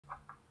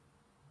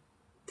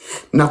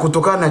Na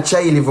kutokana na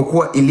chai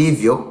ilivyokuwa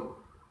ilivyo,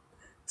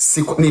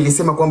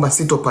 nilisema kwamba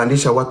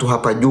sitopandisha watu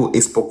hapa juu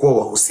isipokuwa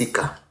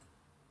wahusika.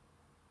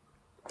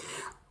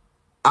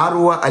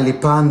 Arwa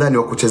alipanda ni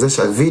wa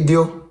kuchezesha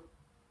video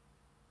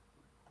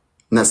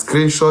na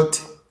screenshot.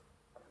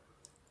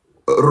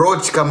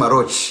 Roach kama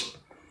Roach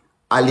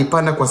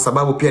alipanda kwa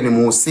sababu pia ni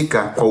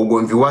muhusika kwa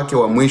ugomvi wake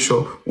wa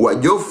mwisho wa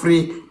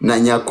Geoffrey na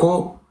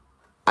Nyako,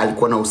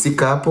 alikuwa na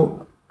husika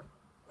hapo.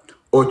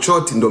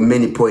 Ochot ndo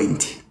main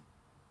point.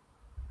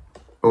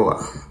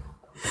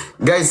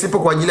 Guys, sipo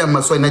kwa ajili ya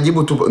maswali,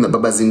 najibu tu na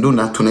baba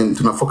Zinduna,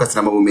 tuna focus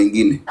na mambo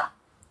mengine.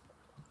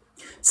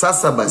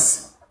 Sasa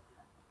basi,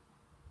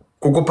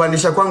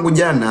 kukupandisha kwangu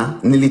jana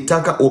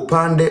nilitaka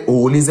upande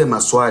uulize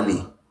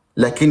maswali,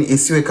 lakini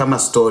isiwe kama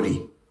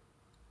story.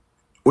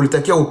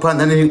 Ulitakia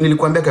upande,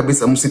 nilikuambia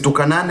kabisa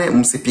msitukanane,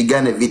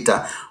 msipigane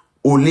vita.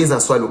 Uliza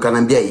swali,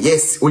 ukanambia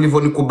yes,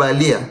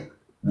 ulivyonikubalia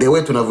the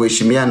way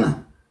tunavyoheshimiana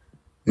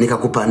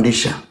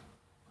nikakupandisha.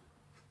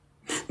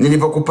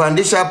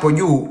 Nilipokupandisha hapo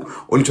juu,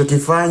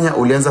 ulichokifanya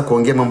ulianza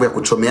kuongea mambo ya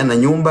kuchomeana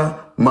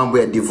nyumba, mambo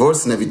ya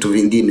divorce na vitu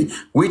vingine,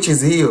 which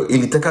is hiyo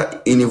ilitaka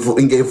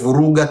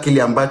ingevuruga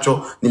kile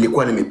ambacho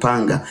nilikuwa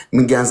nimepanga.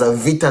 Ningeanza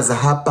vita za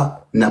hapa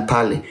na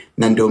pale,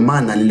 na ndio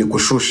maana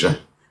nilikushusha.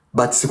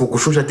 But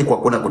sikukushusha ati kwa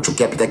kuna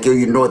kuchukia Pitakio,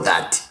 you know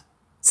that.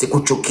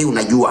 Sikuchuki,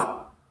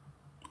 unajua.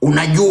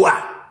 Unajua.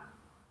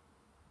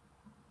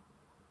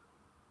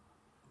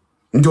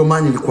 Ndio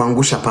maana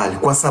nilikuangusha pale,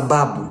 kwa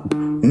sababu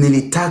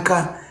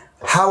nilitaka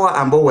hawa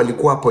ambao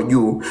walikuwa hapo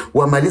juu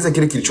wamaliza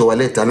kile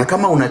kilichowaleta. Na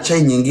kama una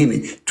chai nyingine,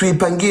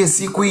 tuipangie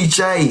siku hii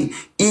chai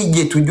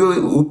ije tujue,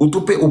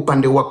 utupe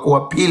upande wako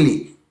wa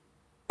pili.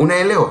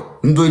 Unaelewa?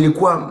 Ndio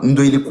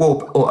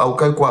ilikuwa au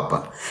kai kwa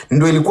hapa.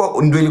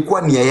 Ndio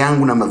ilikuwa nia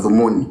yangu na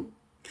madhumuni.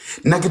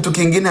 Na kitu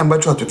kingine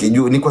ambacho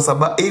hatukijui ni kwa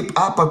sababu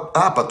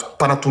hapa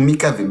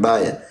panatumika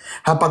vibaya.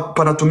 Hapa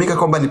panatumika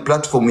kwamba ni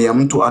platform ya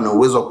mtu ana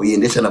uwezo wa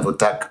kuiendesha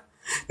anavyotaka.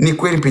 Ni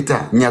kweli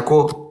Peter,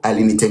 Nyako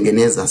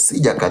alinitengeneza,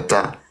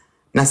 sijakataa.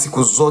 Na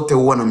siku zote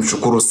huwa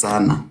namshukuru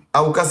sana.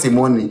 Au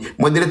Kasimoni,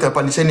 moderator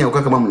pandisheni au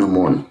kama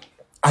mnamuona.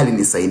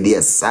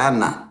 Alinisaidia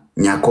sana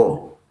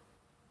Nyako.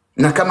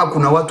 Na kama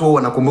kuna watu wao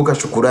wanakumbuka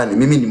shukurani,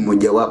 mimi ni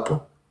mmoja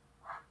wapo.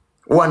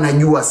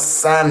 Wanajua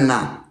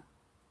sana.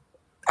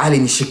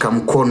 Alinishika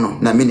mkono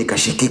na mimi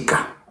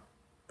nikashikika.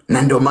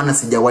 Na ndio maana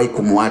sijawahi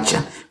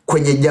kumwacha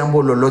kwenye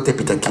jambo lolote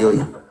Pitakio.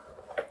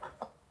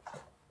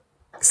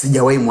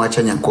 Sijawahi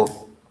muacha Nyako.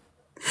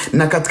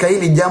 Na katika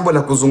hili jambo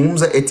la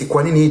kuzungumza eti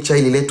kwa nini hii chai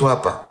ililetwa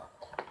hapa,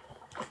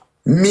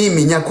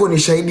 mimi Nyako ni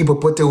shahidi,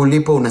 popote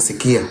ulipo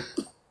unasikia.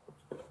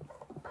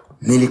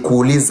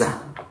 Nilikuuliza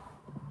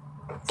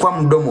kwa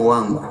mdomo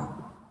wangu,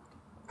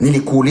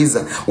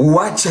 nilikuuliza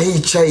wacha hii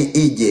chai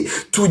ije,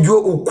 tujue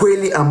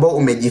ukweli ambao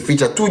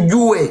umejificha,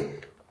 tujue.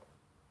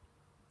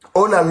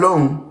 All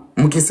along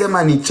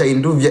mkisema ni chai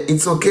nduvya,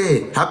 it's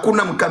okay.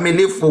 Hakuna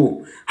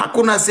mkamilifu,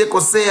 hakuna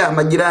asiyekosea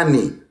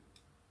majirani.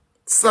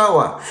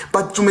 Sawa,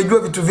 but tumejua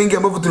vitu vingi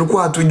ambavyo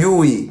tulikuwa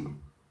hatujui.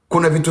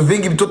 Kuna vitu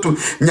vingi mtoto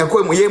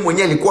Nyako yeye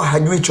mwenyewe alikuwa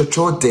hajui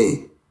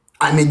chochote.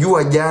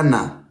 Amejua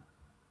jana.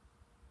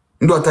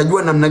 Ndio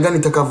atajua namna gani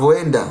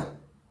itakavyoenda.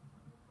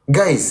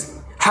 Guys,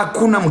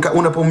 hakuna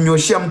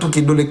unapomnyoshia mtu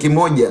kidole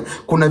kimoja,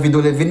 kuna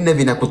vidole vinne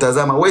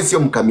vinakutazama. Wewe sio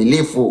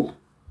mkamilifu.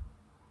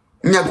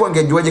 Nyako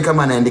angejuaje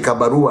kama anaandika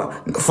barua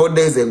 4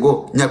 days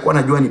ago? Nyako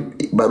anajua ni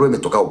barua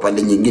imetoka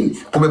upande nyingine,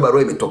 kumbe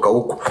barua imetoka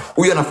huko.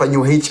 Huyu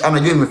anafanywa hichi,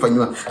 anajua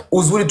imefanywa.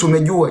 Uzuri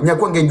tumejua.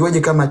 Nyako angejuaje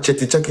kama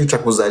cheti chake cha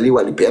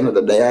kuzaliwa alipeana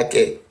dada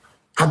yake?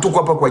 Hatuko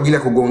hapa kwa ajili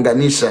ya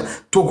kugonganisha,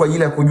 tu kwa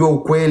ajili ya kujua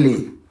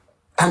ukweli.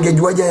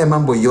 Angejuaje haya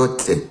mambo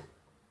yote?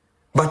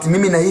 But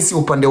mimi nahisi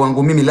upande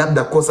wangu mimi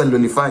labda kosa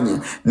nilolifanya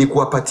ni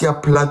kuwapatia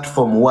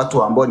platform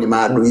watu ambao ni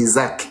maadui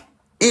zake.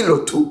 Hilo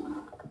tu.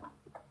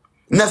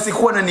 Na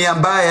sikuwa na nia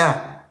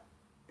mbaya.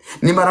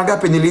 Ni mara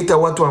ngapi niliita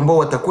watu ambao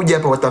watakuja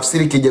hapa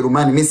watafsiri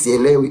Kijerumani, mimi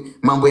sielewi.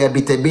 Mambo ya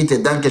bite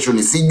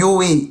dankeschön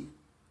sijui.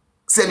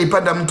 Si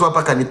alipanda mtu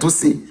hapa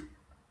kanitusi.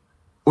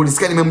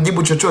 Ulisikia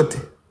nimemjibu chochote?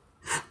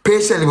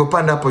 Pesha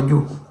alipopanda hapo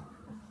juu,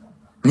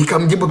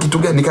 nikamjibu kitu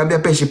gani? Nikamwambia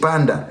Peshi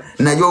panda.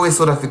 Najua wewe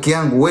sio rafiki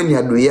yangu, wewe ni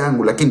adui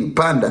yangu, lakini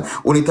panda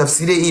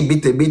unitafsirie hii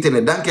bite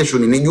na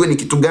dankeschön nijue ni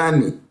kitu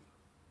gani.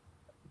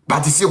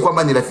 Basi sio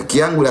kwamba ni rafiki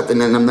yangu la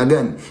namna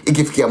gani.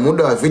 Ikifikia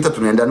muda wa vita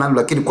tunaenda nalo,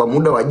 lakini kwa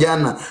muda wa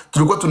jana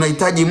tulikuwa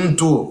tunahitaji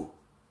mtu.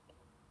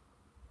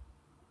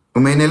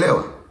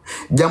 Umeelewa?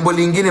 Jambo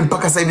lingine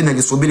mpaka sasa hivi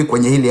nalisubiri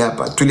kwenye hili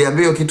hapa.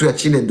 Tuliambiwa kitu ya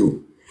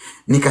Chinedu.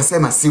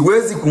 Nikasema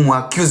siwezi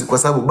kumwaccuse kwa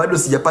sababu bado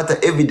sijapata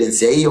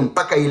evidence ya hiyo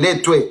mpaka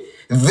iletwe.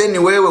 Then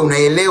wewe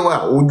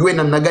unaelewa, ujue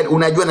namna gani,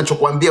 unajua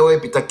ninachokuambia wewe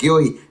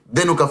Pitakio,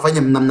 then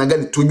ukafanya namna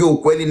gani tujue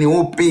ukweli ni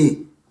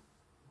upi.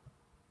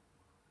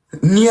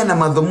 Nia na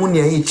madhumuni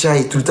ya hii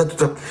chai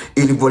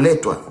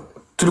ilivyoletwa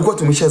tulikuwa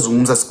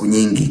tumeshazungumza siku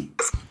nyingi.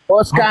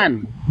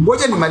 Bosskhan,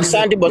 ngoja nimalize.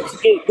 Asante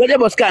Bosskhan. Ngoja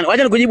Bosskhan,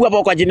 wacha nikujibu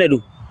hapo kwa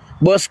Chinedu.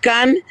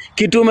 Bosskhan,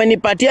 kitu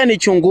umenipatia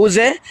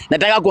nichunguze,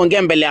 nataka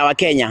kuongea mbele ya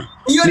Wakenya.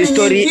 Ni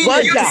story.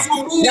 Ngoja.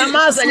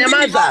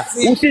 Nyamaza.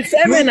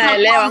 Usiseme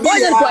naelewa.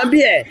 Ngoja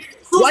nikwambie.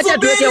 Wacha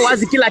tuweke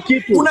wazi kila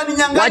kitu.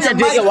 Wacha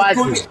tuweke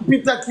wazi.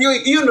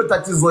 Hiyo ndo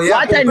tatizo yako.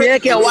 Wacha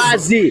niweke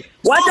wazi.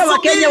 Wacha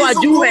Wakenya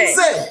wajue.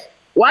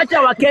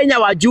 Wacha Wakenya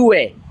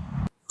wajue.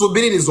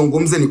 Subiri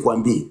nizungumze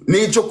nikwambie.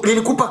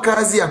 Nilikupa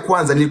kazi ya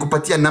kwanza,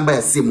 nilikupatia namba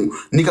ya simu.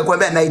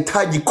 Nikakwambia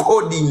nahitaji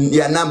kodi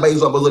ya namba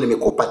hizo ambazo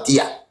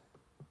nimekupatia.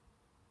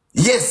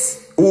 Yes,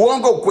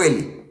 uongo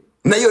ukweli.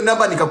 Na hiyo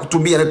namba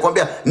nikakutumia,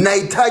 nilikwambia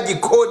nahitaji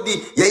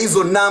kodi ya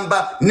hizo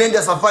namba,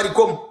 nenda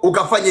Safaricom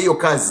ukafanya hiyo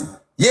kazi.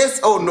 Yes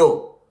or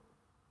no?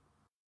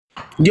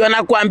 Ndio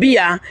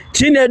nakwambia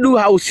Chinedu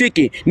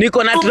hausiki.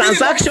 Niko na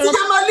transaction,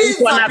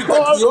 niko na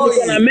call,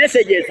 niko na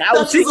messages.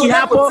 Hausiki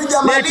hapo.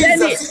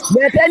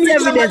 Leteni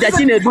evidence ya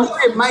Chinedu.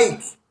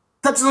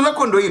 Tatizo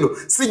lako ndo hilo.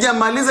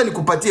 Sijamaliza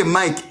nikupatie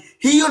mic.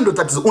 Hiyo ndo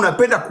tatizo.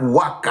 Unapenda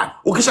kuwaka.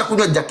 Ukisha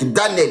kunywa Jack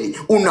Daniel,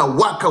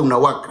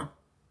 unawaka.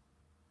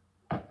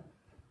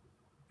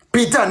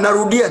 Peter,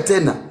 narudia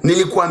tena.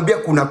 Nilikuambia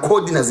kuna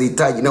kodi na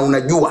zihitaji na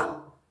unajua.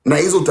 Na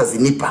hizo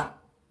utazinipa.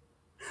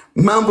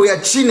 Mambo ya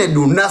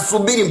Chinedu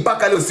nasubiri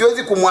mpaka leo.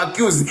 Siwezi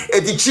kumwaccuse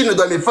eti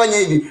Chinedu amefanya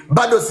hivi.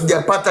 Bado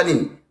sijapata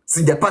nini?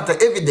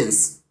 Sijapata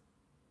evidence.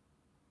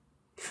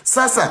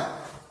 Sasa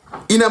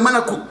ina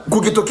maana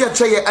kukitokea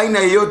chai ya aina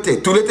yoyote,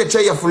 tulete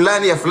chai ya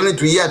fulani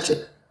tuiache.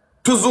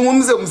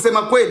 Tuzungumze,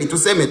 msema kweli,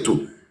 tuseme tu.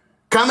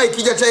 Kama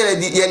ikija chai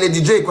ya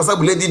Lady J, kwa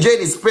sababu Lady J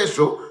ni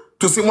special,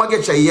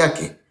 tusimwage chai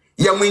yake.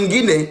 Ya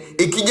mwingine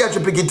ikija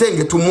chupi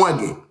kitenge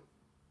tumwage.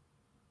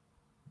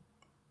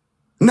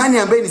 Nani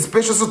ambaye ni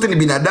special? Sote ni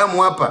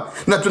binadamu hapa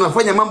na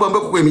tunafanya mambo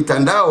ambayo kwa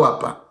mitandao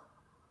hapa.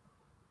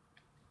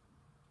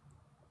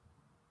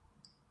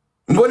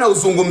 Mbona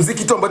uzungumzi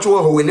kitu ambacho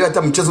wewe huelewi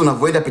hata mchezo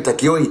unavyoenda Peter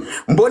Kioi?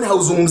 Mbona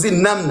hauzungumzi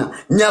namna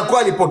Nyako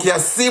alipokea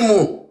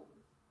simu?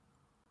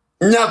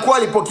 Nyako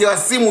alipokea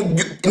simu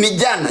ni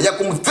jana ya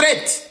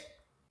kumthreat.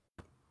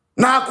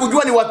 Na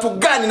hakujua ni watu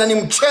gani na ni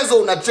mchezo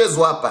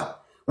unachezwa hapa.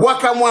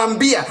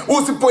 Wakamwambia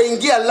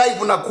usipoingia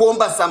live na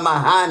kuomba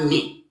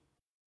samahani.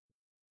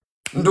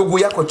 Ndugu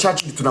yako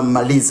Churchill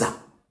tunammaliza.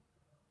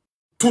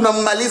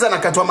 Tunammaliza na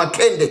Katwa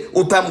Makende,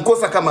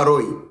 utamkosa kama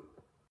Roy.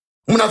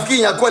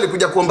 Mnafikiri Nyako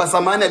alikuja kuomba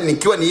samahani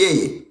nikiwa ni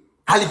yeye?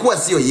 Halikuwa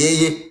sio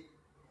yeye.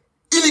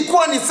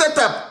 Ilikuwa ni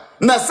setup.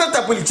 Na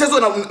setup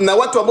ilichezwa na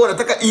watu ambao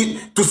wanataka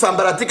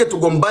tusambaratike,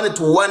 tugombane,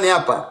 tuuane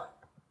hapa.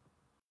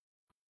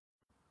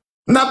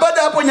 Na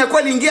baada hapo Nyako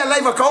aliingia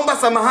live akaomba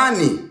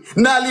samahani.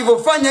 Na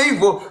alivyofanya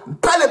hivyo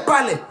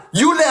pale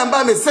yule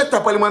ambaye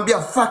amesetup alimwambia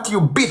fuck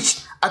you bitch,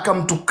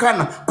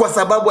 akamtukana kwa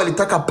sababu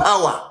alitaka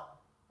power.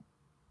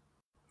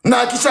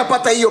 Na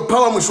akishapata hiyo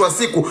power mwisho wa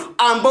siku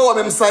ambao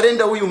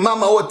wamemsarenda huyu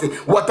mama wote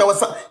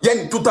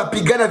yani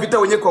tutapigana vita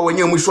wenyewe kwa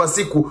wenyewe mwisho wa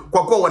siku,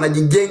 kwa kuwa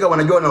wanajijenga,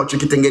 wanajua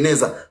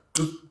wanachokitengeneza.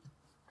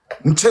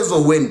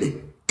 Mchezo uende.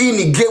 Hii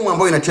ni game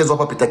ambayo inachezwa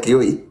hapa Peter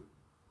Kioi.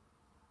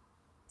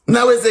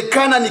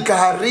 Nawezekana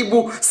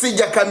nikaharibu,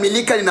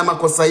 sijakamilika, nina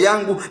makosa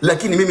yangu,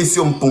 lakini mimi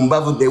sio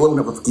mpumbavu the way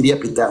unavyofikiria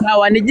Peter.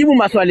 Sawa, nijibu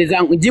maswali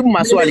zangu, jibu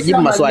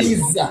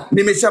maswali.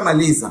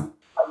 Nimeshamaliza.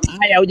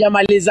 Haya,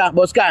 hujamaliza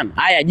Bosskhan.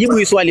 Haya, jibu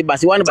hii swali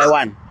basi one by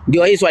one.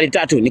 Ndio hii swali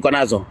 3 niko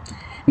nazo.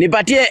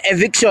 Nipatie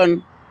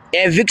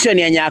eviction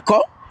ya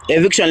Nyako,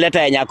 eviction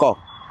letter ya Nyako.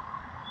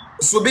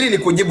 Subiri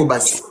nikujibu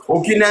basi.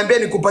 Ukiniambia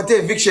nikupatie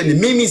eviction,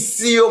 mimi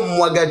sio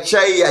mwaga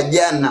chai ya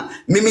jana.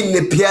 Mimi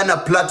nimepeana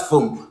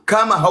platform.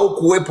 Kama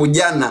haukuwepo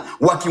jana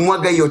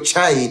wakimwaga hiyo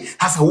chai,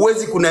 hasa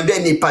huwezi kuniambia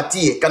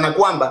nipatie kana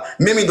kwamba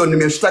mimi ndo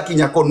nimeshtaki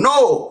Nyako.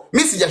 No,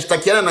 mimi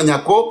sijashtakiana na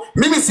Nyako.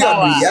 Mimi si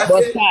adui yake.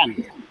 Bosskhan,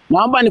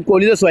 naomba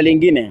nikuulize swali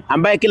lingine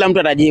ambaye kila mtu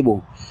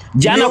atajibu.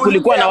 Jana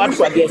kulikuwa na watu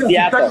kwa guest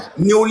yako.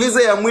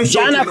 Niulize ya mwisho.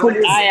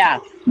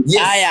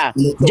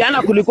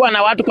 Jana kulikuwa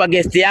na watu kwa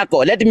guest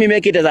yako. Let me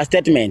make it as a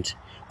statement.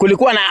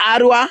 Kulikuwa na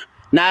Arwa,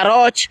 na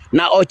Roch,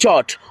 na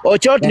Ochot.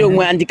 Ochot ndio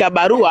umeandika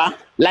barua,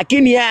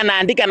 lakini yeye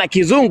anaandika na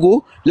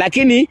Kizungu,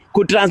 lakini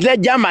kutranslate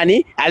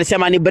Germany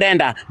alisema ni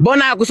Brenda.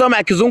 Mbona hakusoma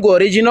ya Kizungu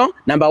original?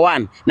 Number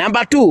 1.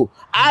 Number 2,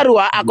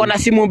 Arwa akona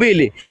simu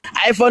mbili,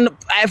 iPhone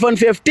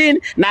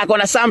 15 na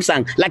akona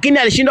Samsung, lakini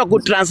alishindwa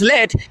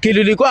kutranslate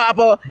kililikuwa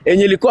hapo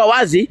yenye ilikuwa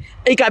wazi,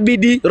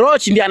 ikabidi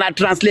Roch ndiye ana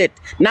translate.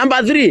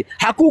 Number 3,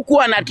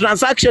 hakukuwa na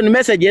transaction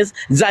messages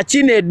za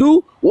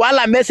Chinedu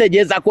wala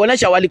messages za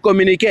kuonesha wali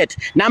communicate.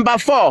 Number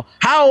 4,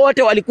 hao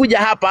wote walikuja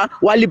hapa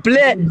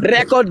waliplay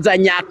record za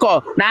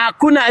Nyako na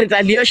hakuna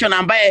retaliation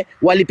ambaye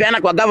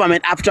walipeana kwa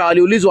government after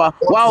waliulizwa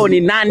wao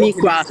ni nani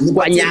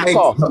kwa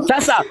Nyako.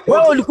 Sasa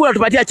wewe ulikuwa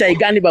unatupatia chai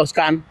gani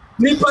Bosskhan?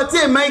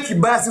 Nipatie mic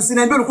basi,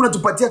 usiniambie ulikuwa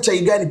unatupatia chai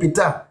gani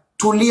Peter.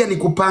 Tulia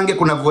nikupange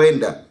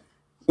kunavyoenda.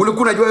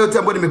 Ulikuwa unajua yote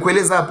ambayo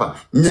nimekueleza hapa.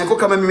 Nyako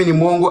kama mimi ni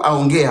mwongo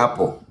aongee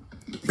hapo.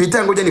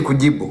 Peter, ngoja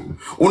nikujibu.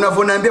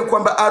 Unavoniambia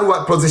kwamba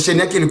Arwa position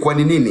yake ilikuwa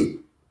ni nini?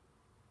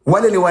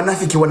 Wale ni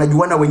wanafiki,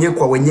 wanajuana wenyewe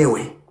kwa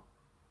wenyewe.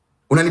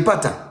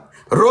 Unanipata?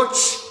 Roch,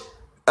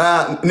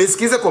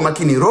 nisikize kwa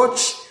makini.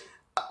 Roch,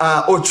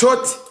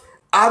 Ochot,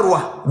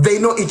 Arwa, they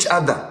know each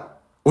other.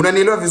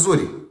 Unanielewa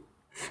vizuri?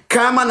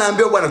 Kama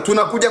naambia bwana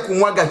tunakuja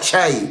kumwaga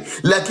chai,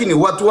 lakini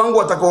watu wangu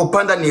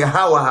watakaopanda ni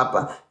hawa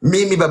hapa.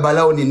 Mimi baba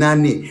lao ni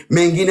nani?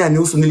 Mengine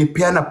anihusu,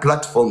 nilipeana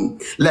platform.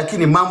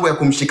 Lakini mambo ya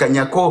kumshika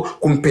nyako,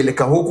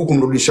 kumpeleka huku,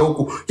 kumrudisha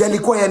huku,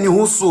 yalikuwa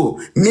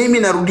yanihusu. Mimi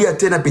narudia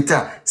tena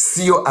Peter,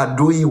 sio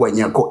adui wa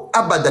nyako.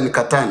 Abadan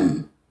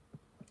katani.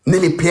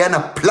 Nilipeana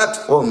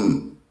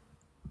platform.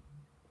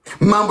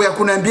 Mambo ya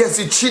kuniambia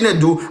si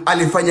Chinedu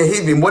alifanya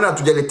hivi, mbona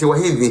hatujaletewa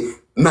hivi,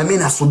 na mimi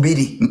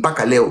nasubiri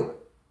mpaka leo.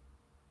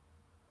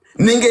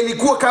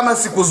 Ningelikuwa kama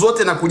siku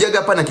zote na kujaga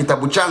hapa na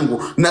kitabu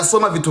changu,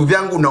 nasoma vitu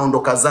vyangu,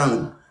 naondoka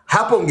zangu,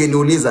 hapo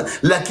ungeniuliza.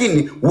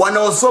 Lakini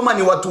wanaosoma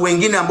ni watu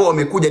wengine ambao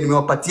wamekuja,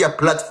 nimewapatia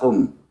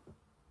platform.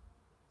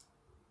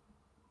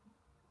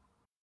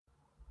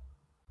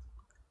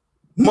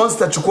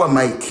 Monster, chukua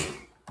mic.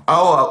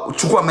 Au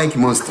chukua mic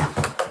Monster.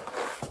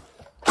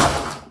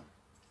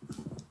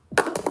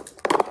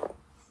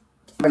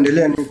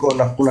 Endelea, niko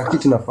na kuna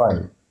kitu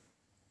nafanya.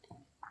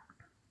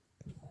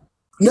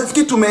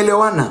 Nafikiri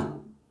tumeelewana.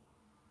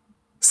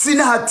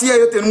 Sina hatia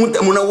yote,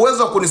 mna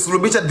uwezo wa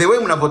kunisulubisha the way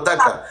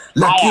mnavyotaka,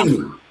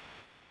 lakini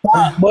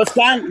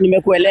Bosskhan,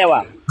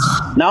 nimekuelewa.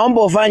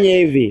 Naomba ufanye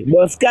hivi.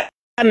 Bosskhan,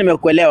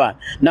 nimekuelewa.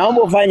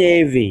 Naomba ufanye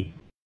hivi.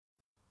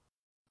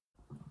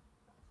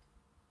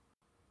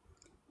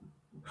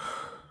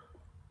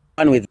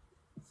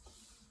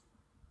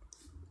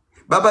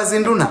 Baba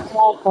Zinduna.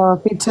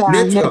 Peter,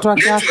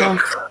 network yako.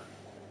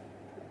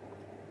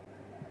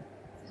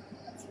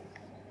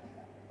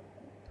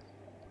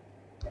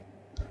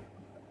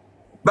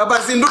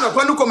 Baba Zinduna,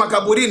 kwani uko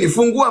makaburini?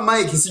 Fungua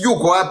mic, sijui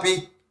uko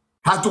wapi.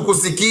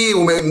 Hatukusikii,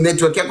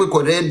 network yako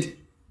iko red.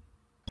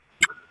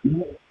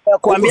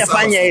 Kuambia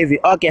fanya hivi.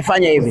 Okay,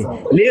 fanya hivi.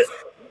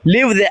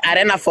 Leave the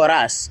arena for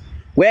us.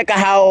 Weka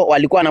hao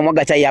walikuwa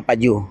wanamwaga chai hapa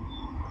juu.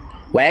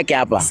 Waeke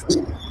hapa.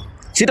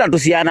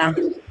 Sitatusiana.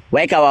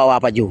 Weka wao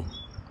hapa juu.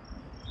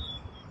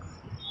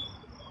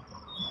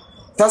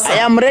 Sasa, I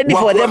am ready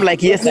for them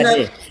like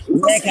yesterday.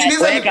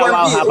 Weka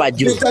wao hapa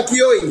juu.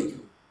 Nitakioi.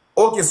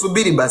 Okay,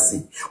 subiri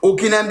basi.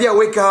 Ukiniambia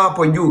weka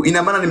hapo juu,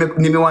 ina maana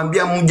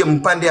nimewaambia mje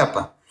mpande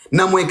hapa.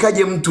 Na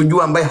mwekaje mtu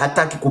juu ambaye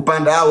hataki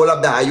kupanda au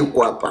labda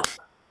hayuko hapa?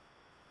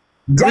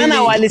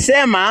 Jana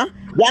walisema,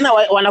 jana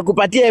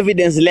wanakupatia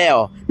evidence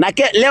leo. Na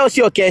leo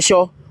sio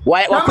kesho.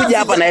 Wakuja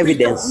hapa na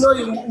evidence.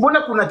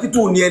 Mbona kuna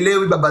kitu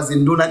unielewi Baba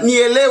Zinduna?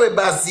 Nielewe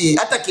basi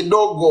hata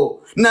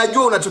kidogo.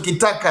 Najua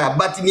unachokitaka,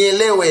 but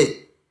nielewe.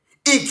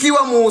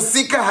 Ikiwa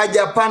muhusika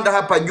hajapanda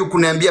hapa juu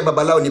kuniambia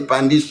baba lao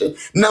nipandishe,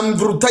 na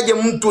mvurutaje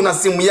mtu na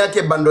simu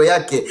yake bando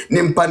yake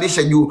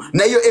nimpandishe juu,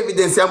 na hiyo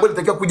evidence ambayo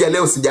nitakiwa kuja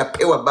leo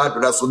sijapewa bado,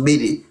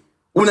 nasubiri.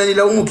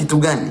 Unanilaumu kitu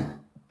gani?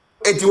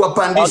 Eti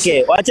wapandishe.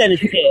 Okay, wacha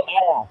nifike.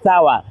 Haya,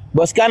 sawa.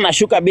 Bosskhan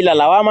nashuka bila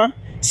lawama.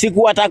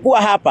 Siku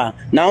watakuwa hapa,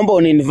 naomba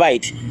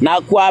uninvite.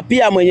 Na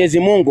kuapia Mwenyezi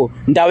Mungu,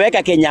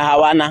 nitaweka Kenya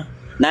hawana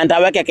na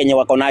nitaweka Kenya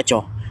wako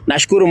nacho.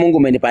 Nashukuru Mungu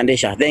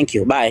umenipandisha. Thank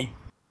you. Bye.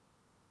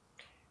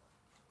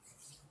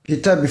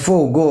 Peter,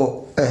 before we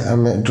go,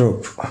 I'm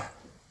drop.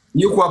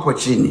 Yuko hapo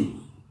chini.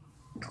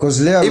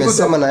 Because leo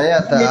amesema na yeye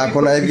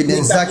akona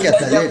evidence zake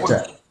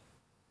ataleta.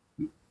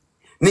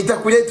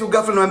 Nitakuja tu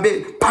ghafla niambie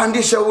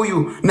pandisha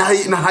huyu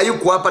na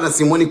hayuko hapa na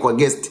Simoni kwa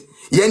guest.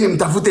 Yaani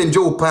mtafute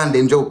njoo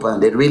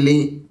upande.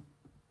 Really?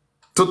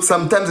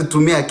 Sometimes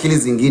tumia akili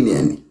zingine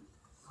yani.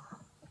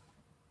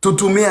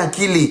 Tutumie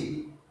akili.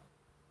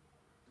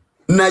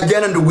 Na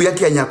jana ndugu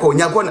yake ya Nyako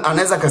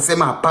anaweza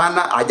kasema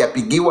hapana,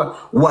 hajapigiwa.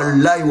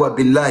 Wallahi wa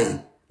billahi,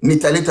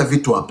 nitaleta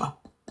vitu hapa.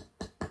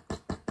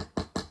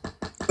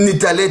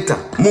 Nitaleta.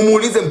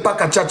 Mumuulize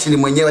mpaka Churchill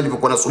mwenyewe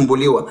alivyokuwa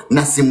anasumbuliwa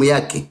na simu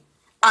yake.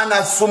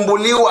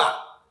 Anasumbuliwa.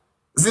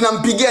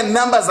 Zinampigia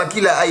namba za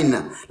kila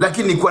aina.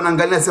 Lakini nilikuwa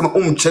naangalia nasema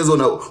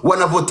mchezo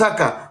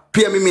wanavotaka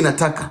pia mimi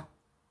nataka.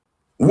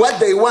 What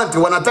they want,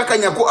 wanataka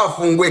Nyako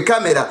afungue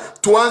kamera,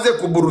 tuanze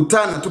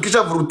kuburutana.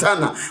 Tukisha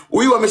vurutana,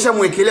 huyu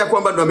ameshamwekelea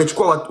kwamba ndo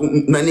amechukua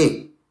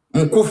nani?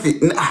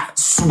 Mkufi.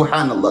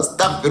 Subhanallah,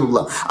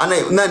 astaghfirullah.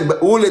 Nani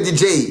ule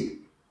DJ?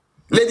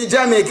 Lady DJ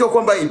amewekewa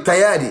kwamba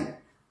tayari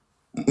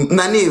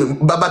nani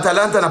Baba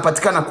Talanta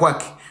anapatikana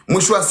kwake.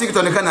 Mwisho wa siku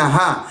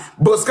tuonekana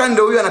Bosskhan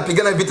ndio huyu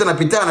anapigana vita na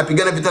Peter,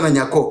 anapigana vita na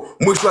Nyako.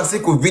 Mwisho wa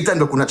siku vita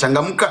ndio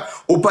kunachangamka,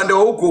 upande wa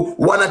huku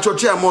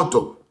wanachochea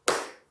moto.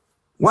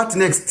 What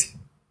next?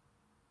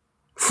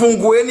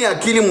 Fungueni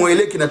akili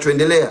muelewe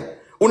kinachoendelea.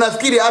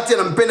 Unafikiri ati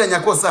anampenda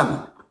Nyako sana?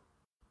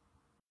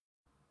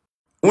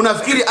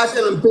 Unafikiri ati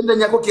anampenda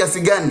Nyako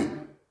kiasi gani?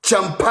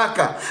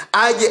 Champaka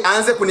aje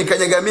aanze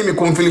kunikanyaga mimi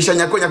kumfilisha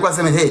Nyako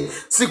aseme hey,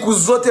 siku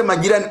zote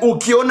majirani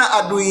ukiona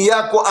adui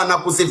yako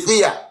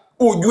anakusifia,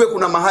 ujue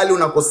kuna mahali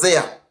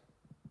unakosea.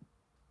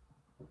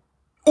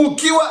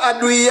 Ukiwa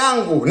adui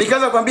yangu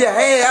nikaanza kwambia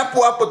hey,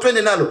 hapo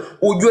twende nalo,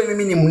 ujue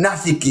mimi ni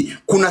mnafiki,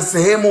 kuna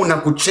sehemu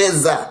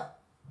unakucheza.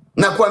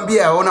 Na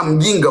kuambia aona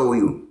mjinga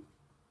huyu.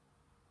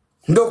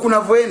 Ndio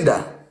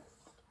kunavyoenda.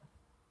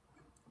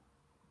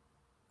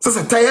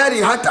 Sasa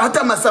tayari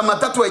hata masaa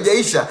matatu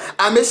hajaisha,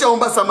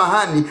 ameshaomba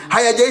samahani,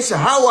 hayajaisha.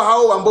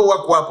 Hao ambao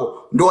wako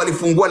hapo ndio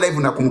walifungua live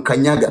na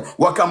kumkanyaga.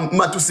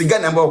 Matusi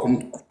gani ambao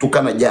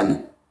wakumtukana jana.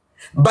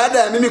 Baada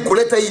ya mimi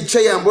kuleta hii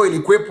chai ambayo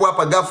ilikuwepo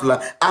hapa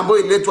ghafla, ambayo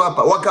ililetwa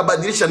hapa,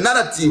 wakabadilisha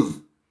narrative,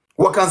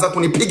 wakaanza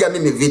kunipiga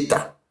mimi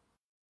vita.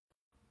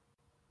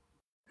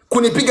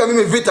 Kunipiga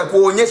mimi vita,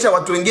 kuonyesha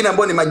watu wengine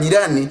ambao ni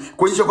majirani,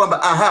 kuonyesha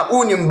kwamba aha,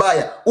 huu ni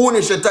mbaya, huu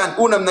ni shetani,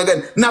 huu namna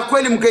gani. Na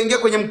kweli mkaingia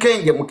kwenye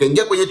mkenge,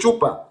 mkaingia kwenye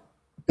chupa.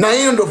 Na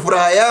hiyo ndo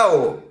furaha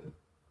yao.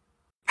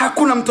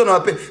 Hakuna mtu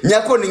anawape.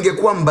 Nyako,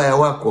 ningekuwa mbaya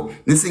wako,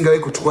 nisingewahi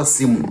kuchukua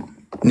simu,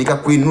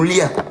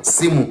 nikakuinulia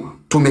simu,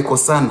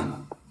 tumekosana,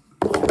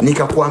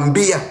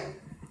 nikakwambia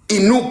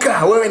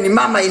inuka, wewe ni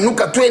mama,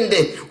 inuka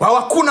twende.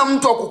 Hakuna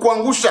mtu wa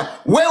kukuangusha.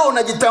 Wewe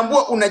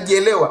unajitambua,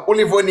 unajielewa.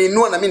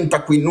 Ulivyoniinua na mimi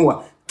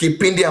nitakuinua.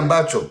 Kipindi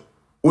ambacho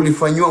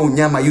ulifanywa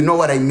unyama, you know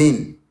what I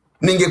mean.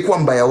 Ningekuwa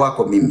mbaya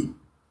wako mimi,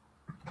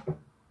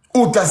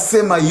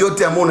 utasema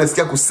yote ambayo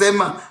unasikia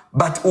kusema,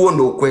 but huo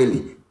ndo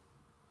ukweli.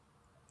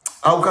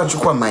 Au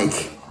kachukua mic.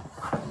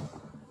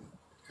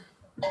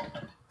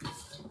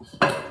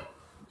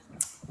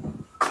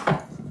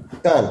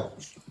 Kana.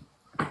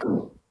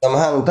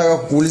 Samahani, nataka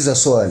kukuuliza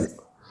swali.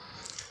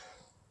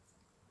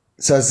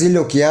 Saa zile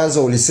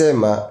ukianza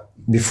ulisema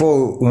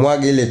before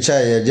umwage ile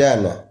chai ya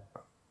jana,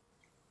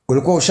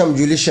 ulikuwa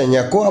ushamjulisha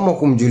Nyako ama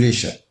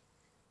kumjulisha?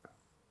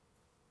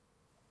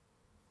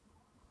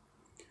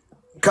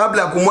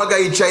 Kabla ya kumwaga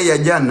hii chai ya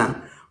jana,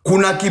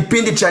 kuna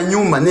kipindi cha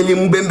nyuma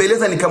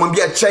nilimbembeleza,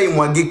 nikamwambia chai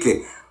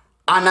mwagike.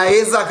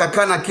 Anaweza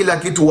akakana kila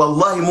kitu,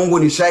 wallahi Mungu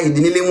ni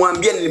shahidi.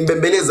 Nilimwambia,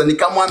 nilimbembeleza,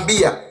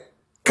 nikamwambia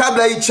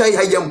kabla hii chai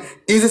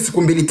hizi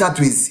siku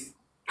 2-3 hizi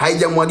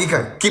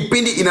haijamwagika,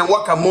 kipindi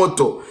inawaka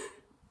moto.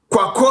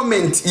 Kwa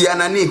comment ya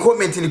nani,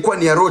 comment ilikuwa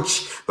ni ya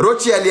Rochi.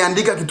 Rochi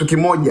aliandika kitu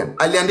kimoja,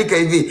 aliandika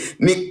hivi,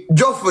 ni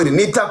Joffrey,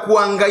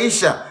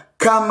 nitakuangaisha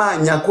kama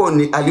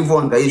Nyakoni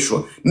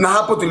alivyoangaishwa. Na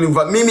hapo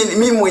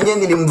mimi mwenyewe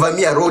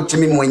nilimvamia Rochi,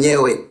 mimi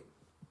mwenyewe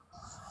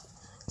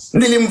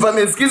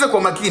nilimvamia. Sikiza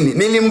kwa makini,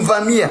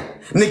 nilimvamia,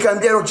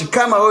 nikamwambia Rochi,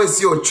 kama wewe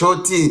sio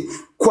choti,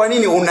 kwa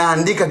nini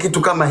unaandika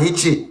kitu kama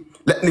hichi?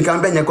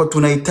 Nikamwambia Nyako,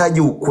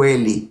 tunahitaji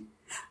ukweli.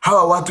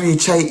 Hawa watu hii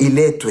chai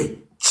iletwe,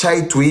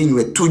 chai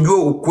tuinywe, tujue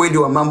ukweli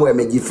wa mambo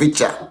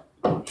yamejificha.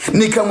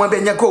 Nikamwambia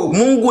Nyako,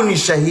 Mungu ni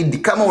shahidi,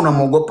 kama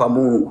unamwogopa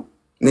Mungu,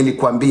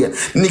 nilikwambia,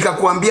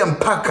 nikakwambia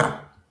mpaka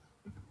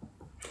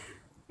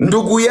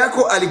ndugu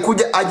yako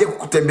alikuja aje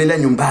kukutembelea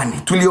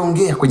nyumbani,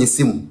 tuliongea kwenye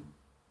simu.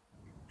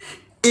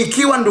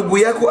 Ikiwa ndugu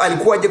yako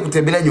alikuwa aje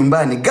kutembelea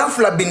nyumbani,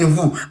 ghafla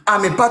binvu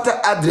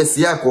amepata address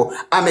yako,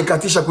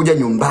 amekatisha kuja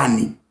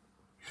nyumbani.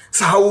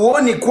 Sasa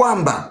hauoni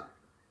kwamba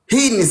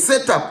hii ni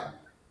setup?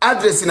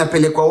 Address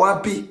inapelekwa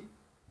wapi?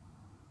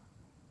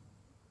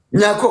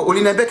 Nyako,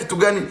 uliniambia kitu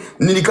gani?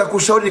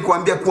 Nilikakushauri,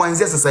 nikwambia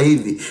kuanzia sasa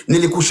hivi,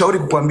 nilikushauri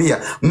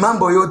kukwambia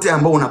mambo yote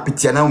ambayo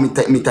unapitia nao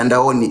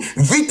mitandaoni,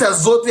 vita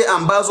zote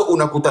ambazo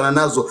unakutana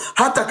nazo,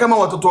 hata kama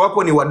watoto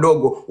wako ni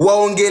wadogo,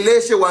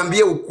 waongeleshe,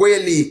 waambie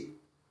ukweli.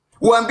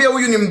 Waambie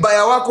huyu ni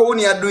mbaya wako, huyu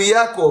ni adui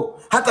yako.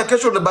 Hata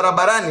kesho na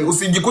barabarani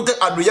usijikute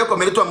adui yako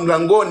ameletwa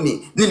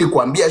mlangoni.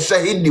 Nilikwambia,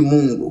 shahidi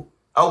Mungu.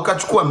 Au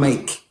kachukua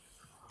mic.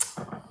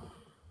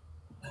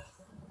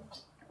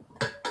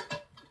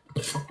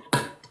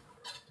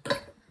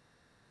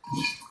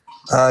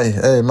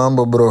 Hey,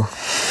 mambo bro.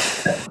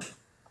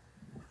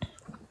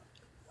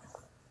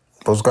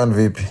 Bosskhan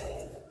vipi?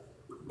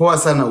 Poa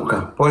sana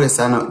uka. Pole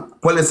sana.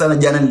 Pole sana,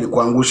 jana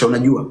nilikuangusha,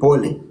 unajua.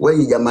 Pole. Wewe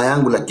ni jamaa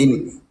yangu,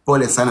 lakini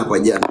pole sana kwa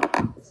jana.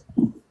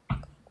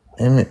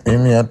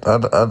 Mimi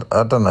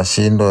hata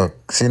nashindwa,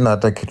 sina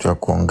hata kitu ya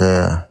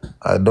kuongea.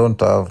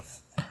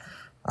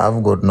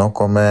 I've got no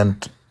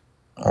comment.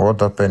 What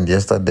happened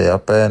yesterday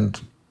happened.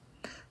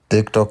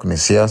 TikTok ni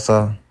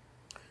siasa.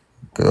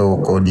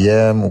 Uko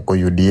DM, uko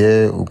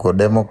UDA, uko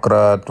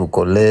Democrat,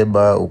 uko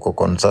Labour, uko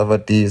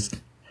Conservatives.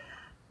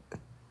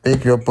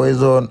 Pick your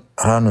poison,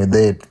 run with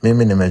it.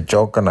 Mimi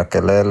nimechoka na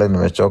kelele,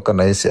 nimechoka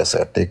na hii siasa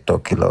ya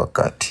TikTok kila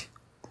wakati.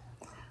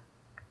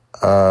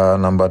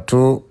 Number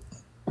 2,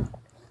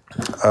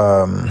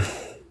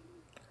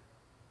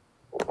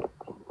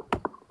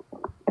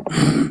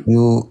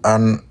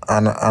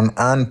 an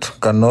ant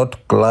cannot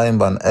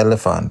climb an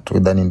elephant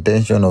with an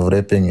intention of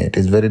raping it.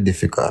 It's very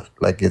difficult,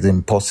 like it's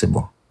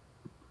impossible.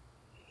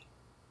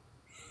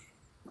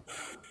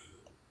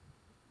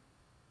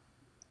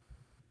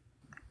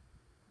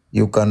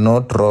 You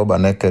cannot rob a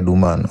naked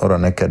woman or a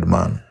naked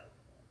man,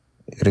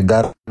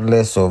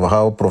 regardless of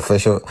how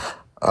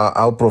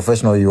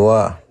professional you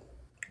are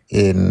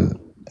in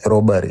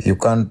robbery. You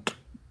can't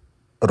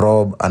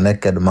rob a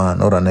naked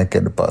man or a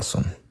naked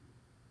person.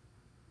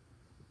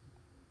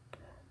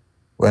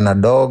 When a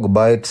dog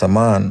bites a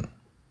man,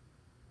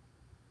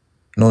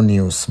 no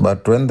news.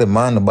 But when the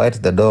man bites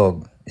the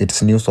dog,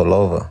 it's news all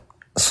over.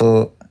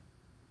 So,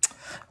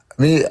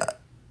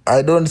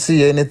 I don't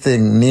see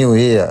anything new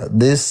here.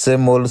 These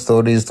same old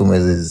stories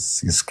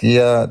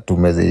tumezisikia,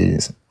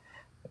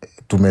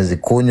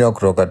 tumezikunywa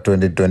kutoka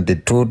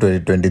 2022,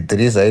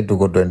 2023, sasa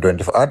tuko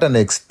 2024. Hata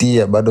next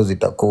year bado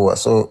zitakuwa.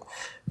 So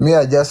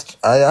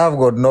I have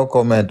got no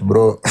comment,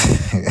 bro.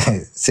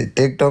 Si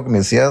TikTok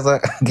ni siasa,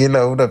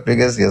 kila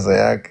unapiga siasa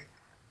yake.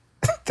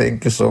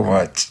 Thank you so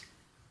much.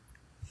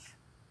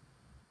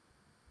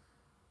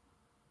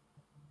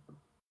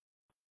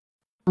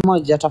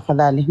 moja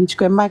tafadhali.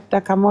 Nichukue mic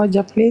dakika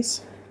moja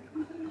please.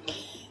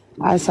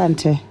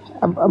 Asante.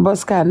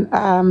 Bosskhan,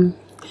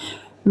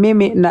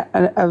 mimi na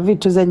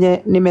vitu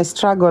zenye nime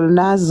struggle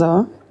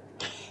nazo,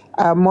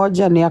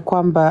 moja ni ya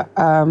kwamba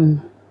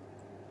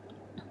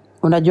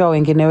unajua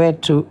wengine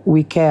wetu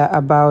we care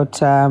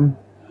about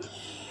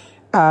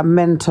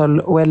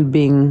mental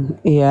well-being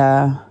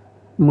ya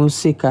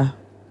musika,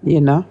 you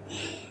know.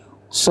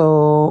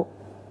 So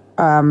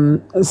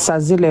saa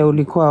zile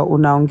ulikuwa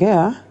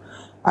unaongea,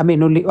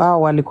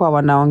 wao walikuwa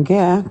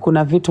wanaongea,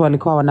 kuna vitu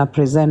walikuwa wana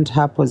present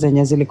hapo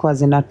zenye zilikuwa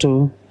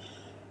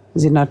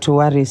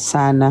zinatuwari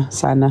sana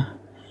sana.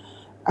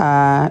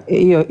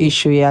 Hiyo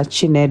issue ya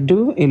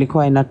Chinedu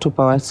ilikuwa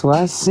inatupa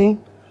wasiwasi,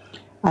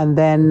 and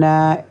then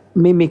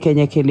mimi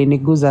kenye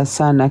kiliniguza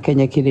sana,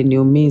 kenye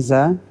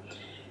kiliniumiza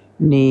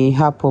ni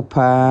hapo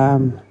pa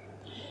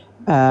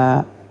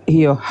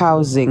hiyo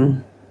housing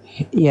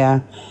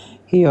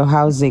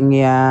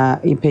ya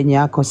ipenye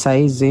yako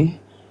saizi,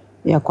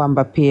 ya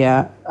kwamba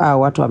pia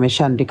watu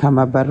wameshaandika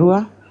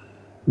mabarua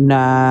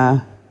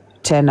na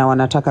tena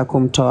wanataka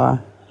kumtoa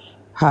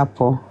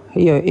hapo.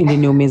 Hiyo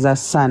iliniumiza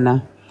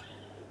sana.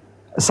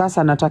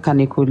 Sasa nataka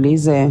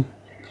nikuulize,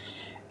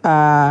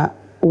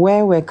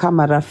 wewe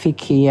kama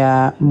rafiki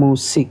ya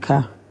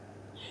musika,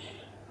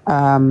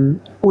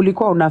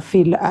 ulikuwa una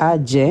feel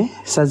aje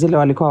saa zile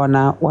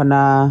walikuwa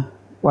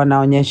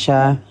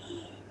wanaonyesha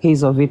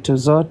hizo vitu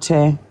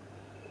zote,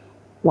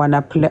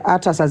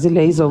 hata saa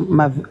zile hizo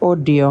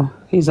audio,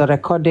 hizo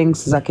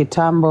recordings za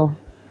kitambo,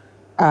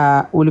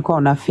 ulikuwa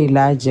una feel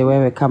aje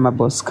wewe kama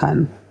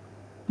Bosskhan?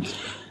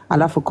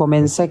 Alafu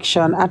comment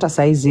section, hata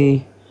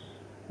saizi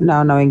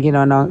naona wengine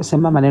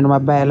wanasema maneno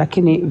mabaya,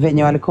 lakini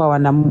venye walikuwa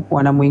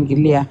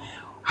wanamuingilia,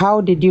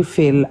 how did you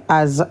feel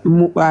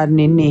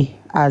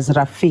as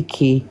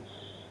rafiki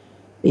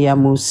ya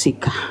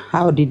musika?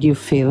 How did you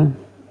feel?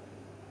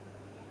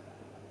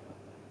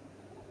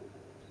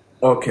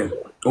 Okay,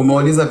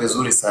 umeuliza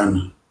vizuri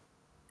sana.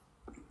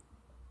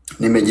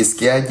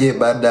 Nimejisikiaje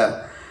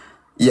baada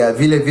ya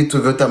vile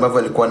vitu vyote ambavyo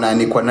alikuwa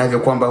naanikwa navyo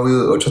kwamba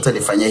huyu Ochot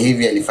alifanya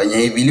hivi,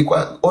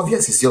 ilikuwa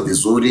obvious sio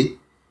vizuri.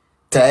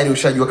 Tayari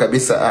ushajua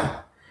kabisa.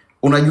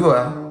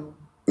 Unajua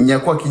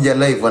Nyakuwa kija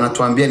live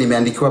wanatuambia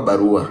nimeandikiwa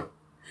barua.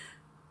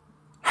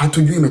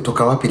 Hatujui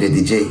imetoka wapi le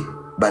DJ.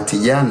 But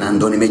jana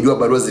ndo nimejua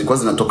barua zilikuwa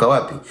zinatoka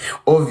wapi.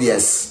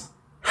 Obvious.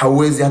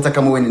 Hauwezi, hata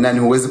kama wewe ni nani,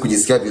 huwezi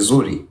kujisikia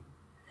vizuri.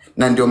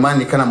 Na ndio maana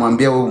nikana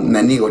mwambia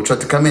huyu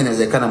Ochot, kama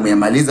inawezekana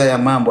muyamaliza ya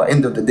mambo.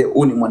 End of the day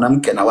ni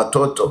mwanamke na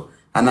watoto,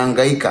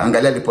 anahangaika,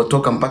 angalia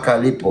alipotoka mpaka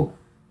alipo.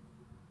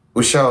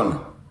 Ushaona?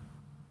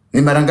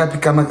 Ni mara ngapi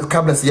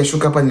kabla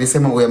sijashuka hapa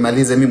nilisema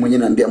uyamalize, mimi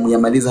mwenyewe naambia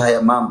muyamaliza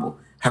haya mambo.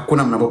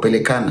 Hakuna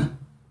mnapopelekana.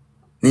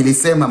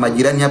 Nilisema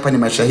majirani hapa ni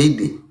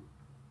mashahidi.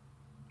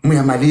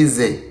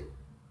 Muyamalize.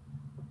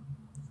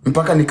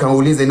 Mpaka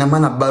nikauliza, ina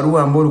maana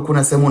barua ambayo ulikuwa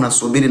unasema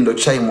unasubiri ndo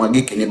chai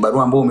mwagike ni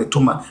barua ambayo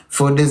umetuma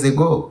 4 days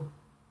ago?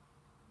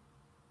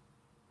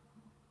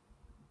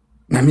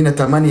 Na mimi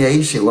natamani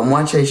yaishe,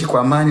 wamwache aishi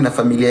kwa amani na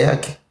familia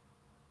yake.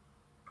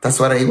 That's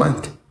what I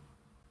want.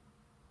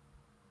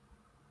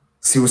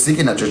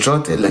 Sihusiki na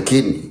chochote,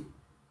 lakini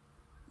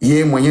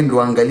yeye mwenyewe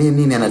ndo angalie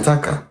nini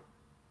anataka.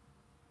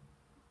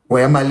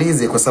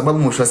 Wayamalize, kwa sababu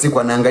mwisho wa siku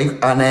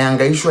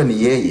anahangaishwa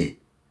ni yeye.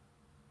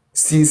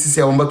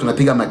 Sisi ambao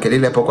tunapiga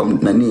makelele hapa kwa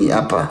nani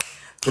hapa.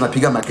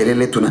 Tunapiga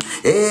makelele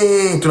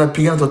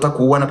tunapiga tunataka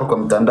kuuana hapa kwa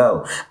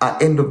mtandao.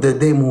 At end of the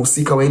day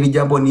mhusika wa hili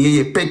jambo ni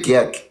yeye peke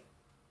yake.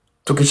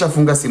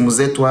 Tukishafunga simu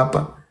zetu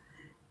hapa,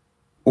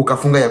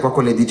 ukafunga ya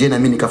kwako le DJ na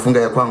mimi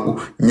nikafunga ya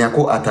kwangu,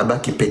 Nyako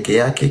atabaki peke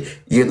yake,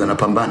 yeye ndo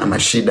anapambana na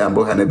mashida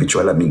ambayo hana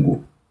vichwa la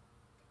miguu.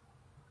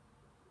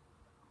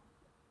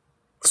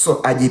 So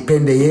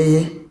ajipende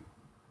yeye,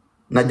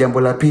 na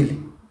jambo la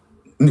pili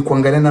ni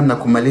kuangalia namna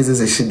kumaliza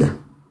hizo shida.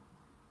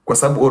 Kwa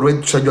sababu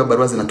already tushajua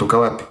barua zinatoka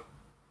wapi.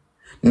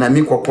 Na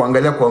mimi kwa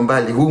kuangalia kwa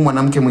mbali, huyu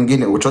mwanamke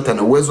mwingine Ochot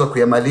ana uwezo wa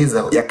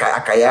kuyamaliza,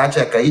 akayaacha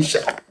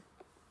yakaisha.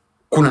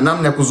 Kuna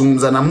namna ya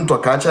kuzungumza na mtu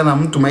akaacha na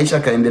mtu maisha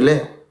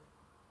kaendelea.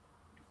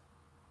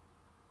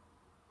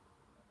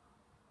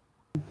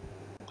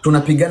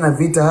 Tunapigana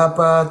vita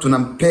hapa,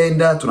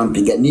 tunampenda,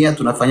 tunampigania,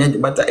 tunafanyaje,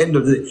 but at end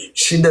of the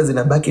shida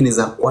zinabaki ni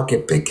za kwake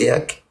peke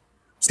yake.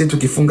 Sisi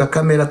tukifunga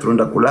kamera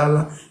tunaenda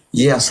kulala,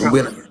 yeye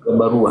asubuhi anachukua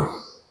barua.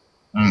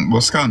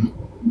 Bosskhan.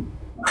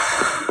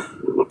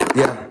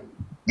 Yeah.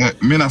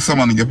 Mimi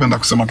nasema ningependa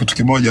kusema kitu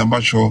kimoja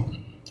ambacho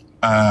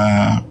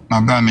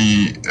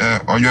nadhani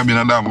wajua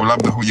binadamu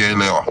labda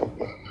hujaelewa.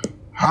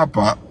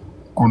 Hapa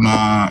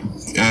kuna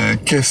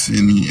kesi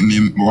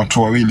ni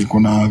watu wawili,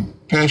 kuna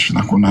Pesh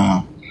na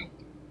kuna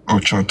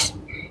Ochot.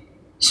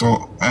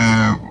 So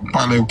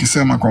pale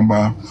ukisema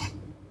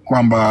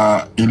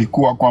kwamba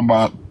ilikuwa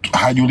kwamba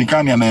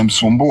hajulikani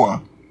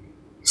anayemsumbua,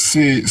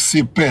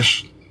 si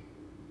Pesh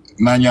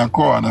na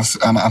Nyako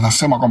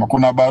anasema kwamba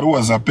kuna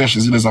barua za Pesh,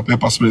 zile za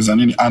paper spray za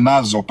nini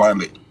anazo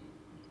pale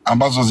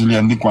ambazo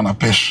ziliandikwa na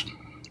Pesh.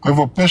 Kwa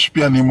hivyo Pesh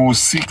pia ni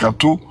muhusika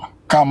tu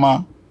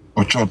kama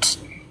Ochot.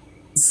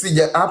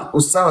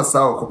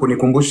 Sawa kwa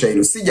kunikumbusha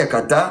hilo.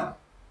 Sijakataa.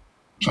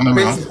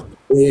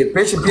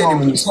 Peshe pia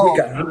ni mhusika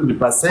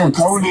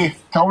 100%.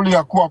 Kauli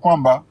ya kuwa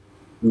kwamba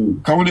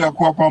kauli ya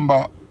kuwa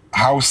kwamba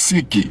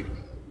hausiki,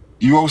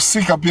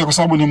 yuhusika pia kwa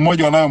sababu ni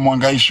mmoja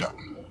wanayomwangaisha.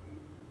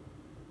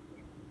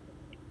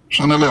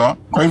 Unaelewa?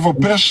 Kwa hivyo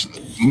Pesh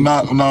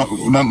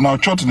na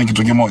Ochot ni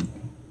kitu kimoja.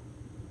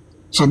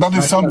 So that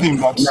is something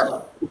that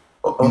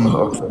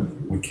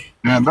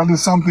yeah, that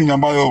is something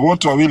ambayo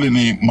wote wawili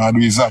ni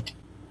maadui zake.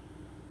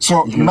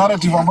 So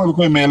narrative ambayo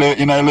ilikuwa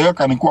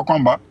inaeleweka ni kuwa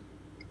kwamba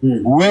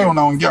wewe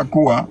unaongea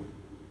kuwa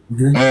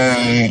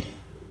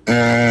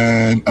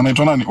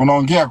anaitwa nani?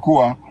 Unaongea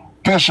kuwa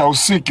Pesha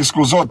husiki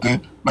siku zote,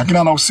 lakini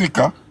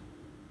anahusika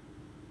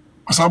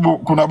kwa sababu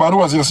kuna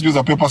barua zile sijui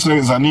za paper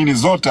sale za nini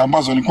zote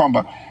ambazo ni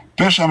kwamba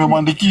Pesha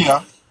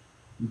amemwandikia.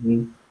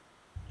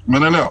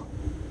 Umeelewa?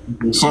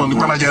 So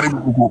nilikuwa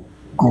najaribu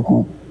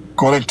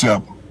correct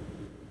hapo.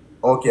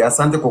 Okay,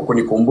 asante kwa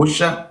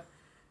kunikumbusha.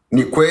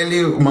 Ni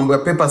kweli mambo ya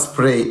paper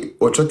spray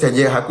Ochot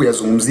aje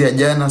hakuyazungumzia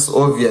jana,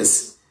 so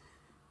obvious.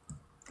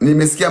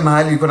 Nimesikia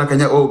mahali ilikuwa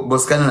nakanya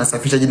Bosskhan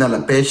anasafisha jina la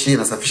Peshi,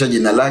 anasafisha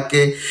jina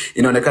lake,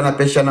 inaonekana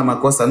Peshi ana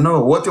makosa.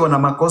 No, wote wana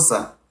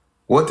makosa.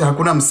 Wote,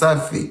 hakuna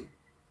msafi.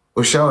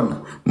 Ushaona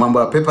mambo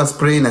ya paper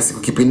spray na siku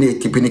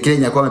kipindi kile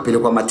nyakuwa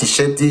amepelekwa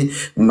matisheti,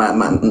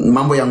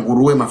 mambo ya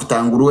nguruwe, mafuta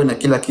ya nguruwe na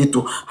kila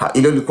kitu.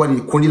 Ile ilikuwa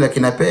ni kundi la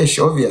kina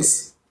Peshi,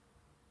 obvious.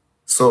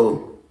 So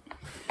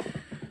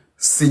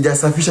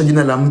sijasafisha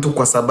jina la mtu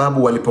kwa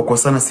sababu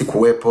walipokosana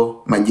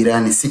sikuwepo,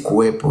 majirani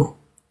sikuwepo.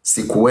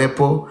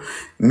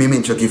 Mimi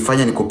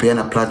nilichokifanya ni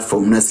kupeana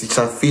platform, na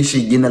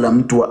sisafishi jina la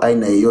mtu wa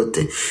aina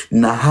yoyote.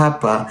 Na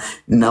hapa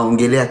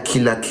naongelea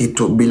kila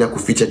kitu bila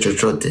kuficha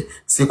chochote.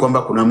 Si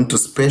kwamba kuna mtu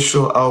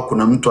special au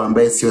kuna mtu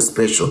ambaye sio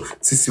special.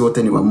 Sisi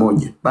wote ni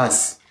wamoja.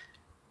 Basi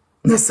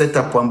na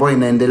setup ambayo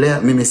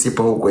inaendelea, mimi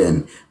sipo huko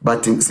yani.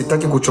 But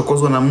sitaki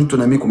kuchokozwa na mtu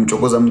na mimi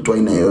kumchokoza mtu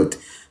aina yoyote.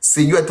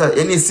 Sijui hata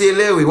yani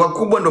sielewi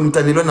wakubwa ndo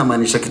mtaniliona na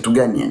maanisha kitu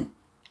gani yani.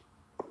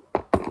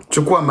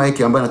 Chukua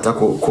mic ambayo nataka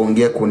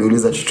kuongea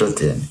kuniuliza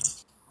chochote yani.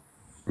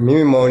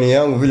 Mimi maoni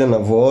yangu vile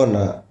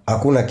ninavyoona,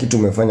 hakuna kitu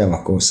umefanya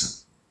makosa.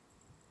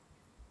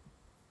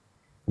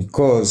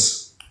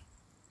 Because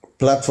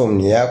platform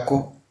ni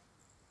yako.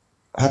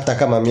 Hata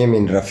kama mimi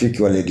ni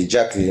rafiki wa Lady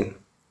Jacqueline,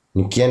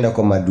 nikienda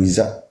kwa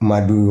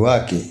madui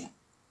wake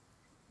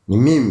ni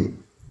mimi.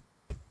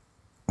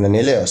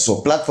 Unanielewa? So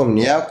platform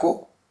ni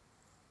yako.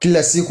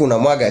 Kila siku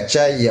unamwaga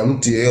chai ya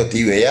mtu yeyote,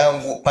 iwe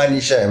yangu,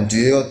 panisha ya mtu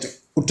yeyote,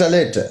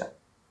 utaleta.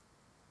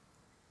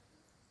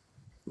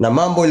 Na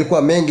mambo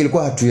ilikuwa mengi,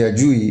 ilikuwa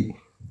hatuyajui.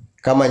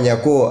 Kama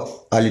Nyako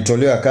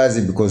alitolewa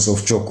kazi because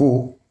of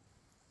Choku,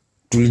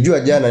 tulijua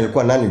jana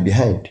ilikuwa nani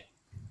behind.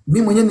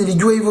 Mimi mwenyewe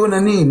nilijua hivyo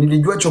nani,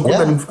 nilijua Choku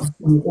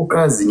alimfukuza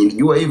kazi,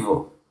 nilijua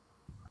hivyo.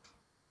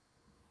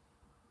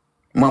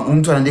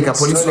 Mtu anaandika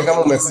polisi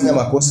kama umefanya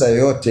makosa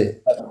yoyote.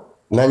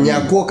 Na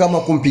Nyako kama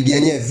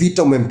kumpigania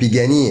vita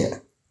umempigania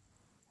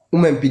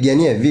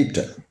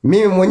vita.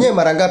 Mimi mwenyewe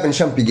mara ngapi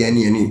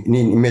nishampigania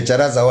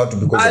nimecharaza watu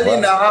because of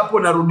na hapo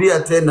narudia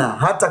tena,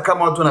 hata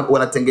kama watu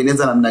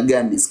wanatengeneza namna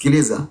gani,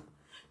 sikiliza.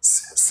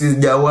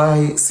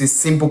 Sijawahi si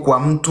simple kwa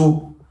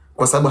mtu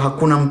kwa sababu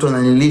hakuna mtu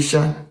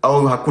ananilisha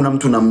au hakuna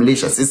mtu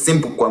namlisha. Si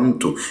simple kwa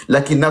mtu,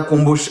 lakini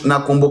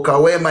nakumbuka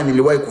wema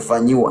niliwahi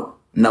kufanyiwa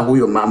na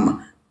huyo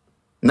mama.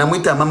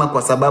 Namuita mama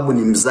kwa sababu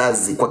ni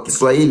mzazi. Kwa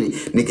Kiswahili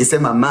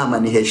nikisema mama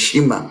ni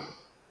heshima.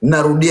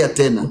 Narudia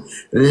tena,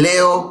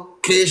 leo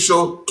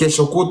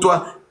kesho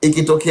kutwa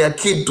ikitokea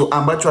kitu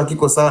ambacho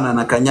hakiko sawa na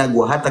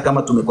nakanyagwa, hata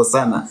kama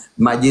tumekosana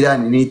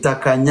majirani,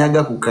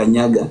 nitakanyaga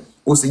kukanyaga.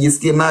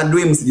 Usijisikie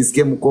maadui,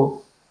 msijisikie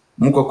mko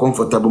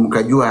comfortable,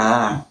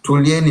 mkajua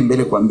tulieni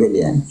mbele kwa mbele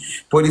yani.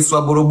 Polisi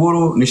wa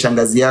Buruburu ni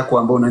shangazi yako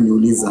ambao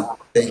unaniuliza.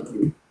 Thank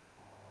you.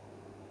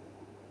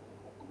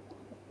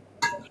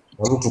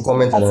 Mtu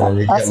comment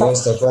ananiambia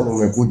Monster kwani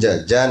umekuja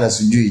jana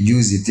sijui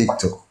juzi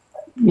TikTok.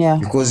 Yeah.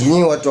 Because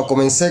mimi watu wa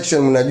comment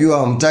section mnajua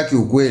hamtaki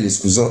ukweli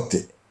siku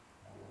zote.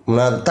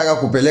 Mnataka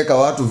kupeleka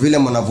watu vile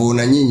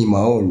mnavyoona nyinyi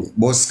maoni.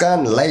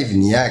 Bosskhan live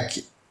ni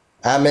yake.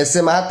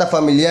 Amesema hata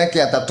familia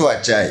yake atatoa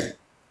chai.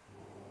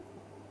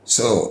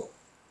 So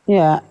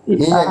yeah,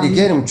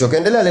 digeni mchoke.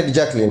 Endelea Lady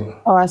Jacqueline.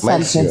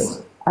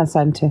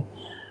 Asante.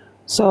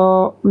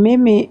 So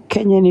mimi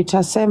kenye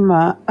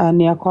nitasema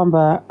ni ya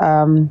kwamba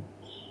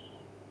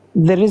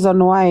the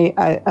reason why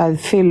I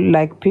feel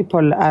like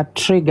people are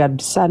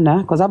triggered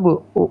sana kwa sababu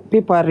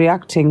people are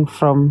reacting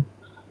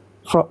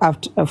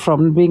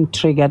from being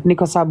triggered ni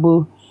kwa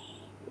sababu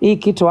hii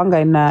kitu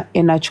anga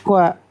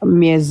inachukua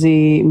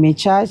miezi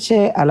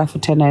michache alafu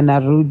tena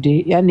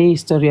inarudi. Yani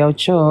historia ya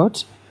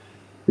Ochot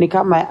ni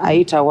kama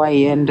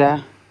haitawahi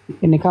enda,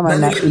 ni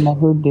kama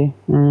inarudi.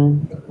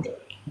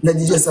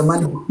 Najijia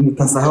samani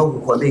nitasahau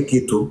kukwambia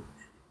kitu.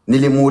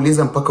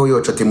 Nilimuuliza mpaka huyo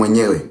Ochot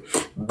mwenyewe,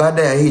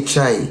 baada ya hii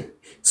chai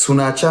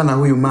sunaachana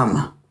huyu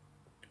mama,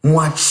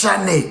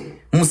 mwachane,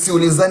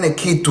 msiulizane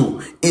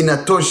kitu,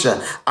 inatosha.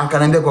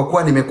 Akaniambia kwa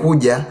kuwa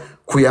nimekuja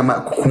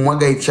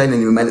kumwaga hii chai,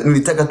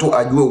 nilitaka tu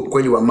ajue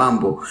ukweli wa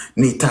mambo,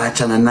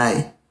 nitaachana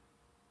naye.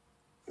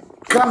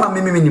 Kama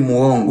mimi ni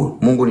muongo,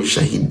 Mungu ni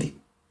shahidi,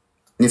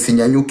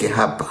 nisinyanyuke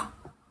hapa.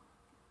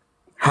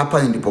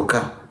 hapa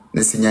nilipokaa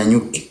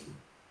nisinyanyuke.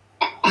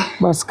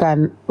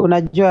 Bosskhan,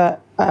 unajua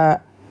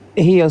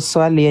hiyo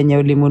swali yenye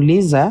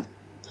ulimuuliza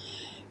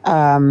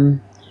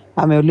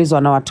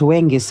ameulizwa na watu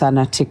wengi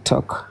sana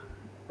TikTok.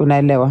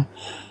 Unaelewa?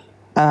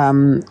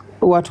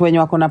 Watu wenye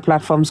wako na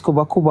platforms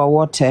kubwa kubwa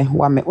wote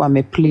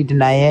wame plead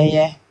na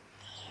yeye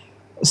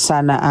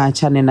sana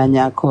aachane na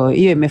Nyako.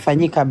 Hiyo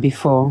imefanyika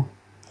before.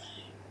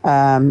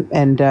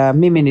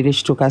 Mimi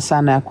nilishtuka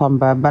sana ya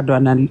kwamba bado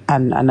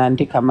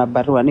anaandika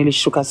mabarua.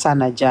 Nilishtuka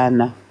sana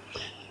jana.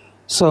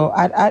 So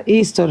hii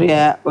historia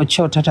ya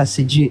Ochot hata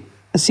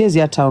siwezi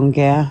hata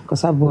ongea kwa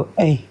sababu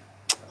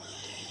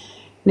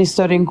ni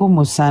story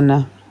ngumu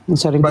sana. Ni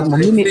story But ngumu.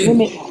 I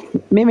think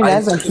Mimi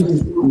naweza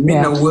mimi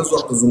na uwezo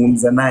wa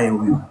kuzungumza naye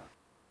huyu.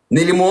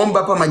 Nilimuomba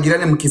hapa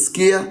majirani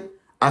mkisikia,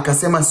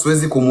 akasema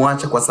siwezi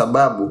kumwacha kwa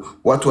sababu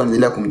watu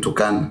wanaendelea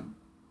kumtukana,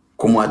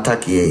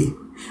 kumwataki yeye.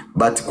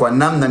 But kwa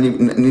namna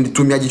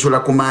nilitumia jicho la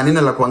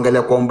kumaanina la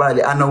kuangalia kwa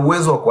umbali, ana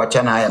uwezo wa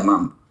kuachana haya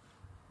mambo.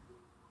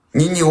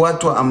 Nyinyi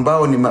watu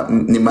ambao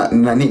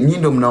nyinyi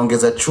ndio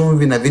mnaongeza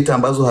chumvi na vita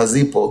ambazo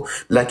hazipo,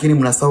 lakini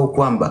mnasahau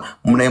kwamba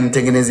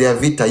mnayemtengenezea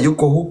vita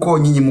yuko huko,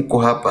 nyinyi mko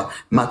hapa.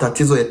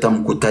 Matatizo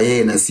yatamkuta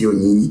yeye na sio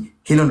nyinyi.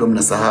 Hilo ndio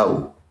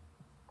mnasahau.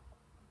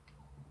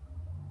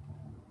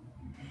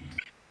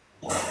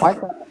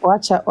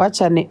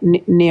 Wacha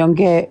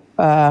niongee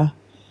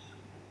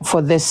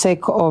for the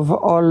sake of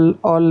all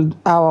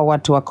our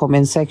watu wa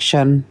comment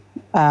section.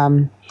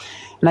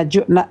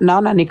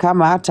 Naona ni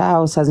kama hata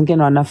hao saa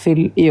zingine wana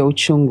feel hiyo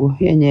uchungu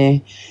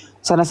yenye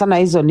sana sana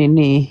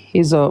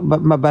hizo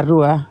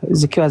mabarua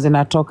zikiwa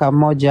zinatoka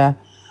moja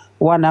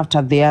one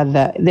after the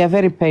other, they are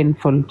very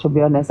painful to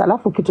be honest.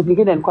 Alafu kitu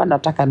kingine nilikuwa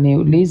nataka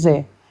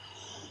niulize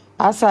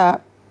hasa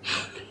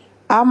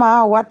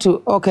ama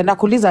watu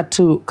nakuuliza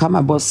tu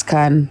kama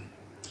Bosskhan,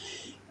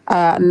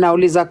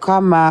 nauliza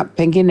kama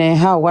pengine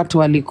hao watu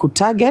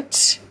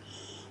walikutarget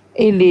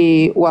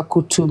ili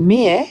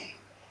wakutumie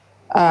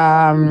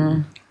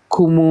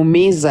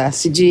kumuumiza.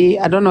 Siji,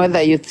 I don't know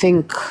whether you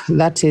think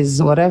that is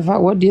whatever.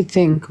 What do you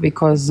think?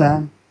 Because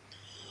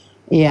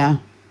yeah,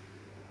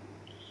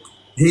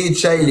 hii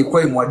chai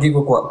ilikuwa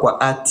imwagiko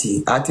kwa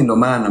ati ndo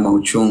maana na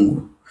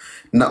mauchungu.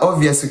 Na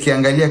obvious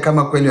ukiangalia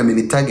kama kweli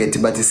wamenitarget,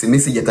 but mimi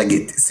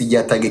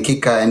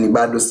sijatagekika, yani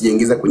bado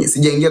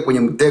sijaingia kwenye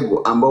mtego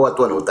ambao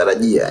watu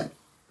wanautarajia yani.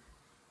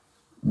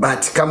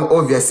 But kama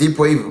obvious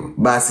ipo hivyo,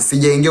 basi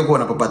sijaingia kwa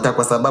wanapopata,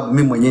 kwa sababu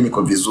mimi mwenyewe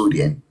niko vizuri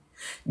yani.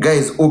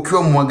 Guys,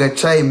 ukiwa mwaga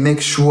chai,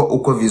 make sure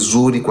uko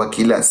vizuri kwa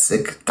kila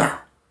sekta.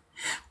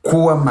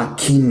 Kuwa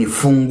makini,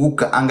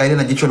 funguka, angalia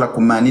na jicho la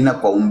kumanina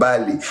kwa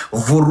umbali,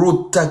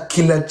 vuruta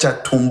kila cha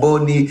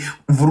tumboni,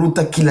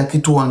 vuruta kila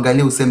kitu,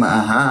 uangalie usema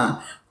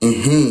aha,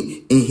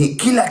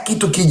 kila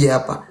kitu kije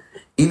hapa,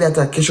 ili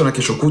hata kesho na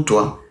kesho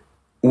kutwa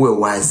uwe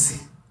wazi.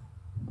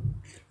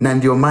 Na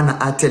ndio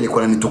maana ati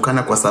alikuwa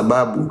ananitukana kwa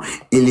sababu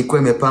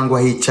ilikuwa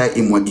imepangwa hii chai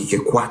imwagike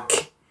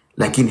kwake,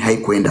 lakini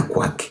haikuenda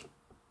kwake.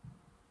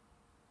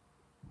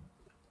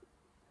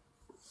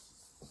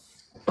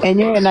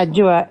 Enyewe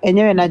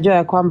najua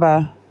ya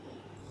kwamba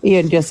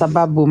hiyo ndio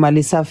sababu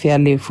Malisafi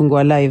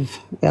alifungua live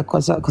ya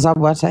kwa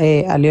sababu hata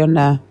yeye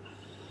aliona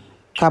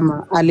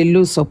kama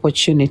lose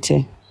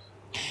opportunity.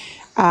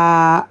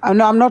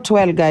 No, I'm not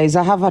well guys.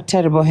 I have a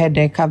terrible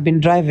headache. I've been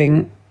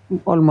driving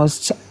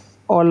almost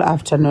all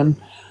afternoon.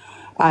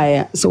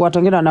 So watu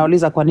wengine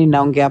wanauliza kwa nini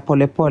naongea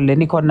polepole.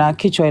 Niko na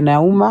kichwa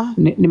inauma.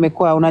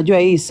 Nimekuwa, unajua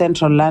hii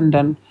Central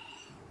London,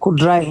 could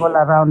drive all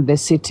around the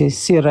city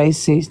si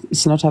rahisi.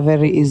 It's not a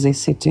very easy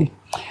city.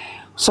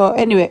 So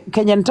anyway,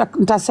 Kenya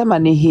nitasema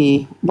ni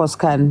hii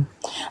Bosskhan.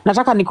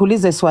 Nataka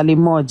nikuulize swali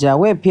moja.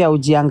 We pia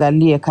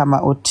ujiangalie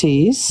kama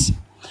Otis.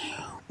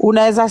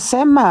 Unaweza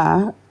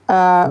sema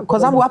kwa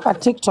sababu hapa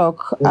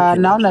TikTok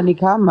naona ni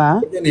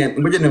kama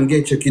ngoja niongee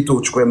hicho kitu,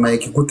 uchukue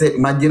mic.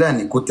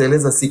 Majirani,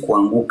 kuteleza si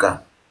kuanguka.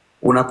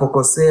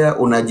 Unapokosea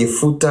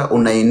unajifuta,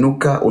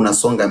 unainuka,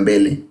 unasonga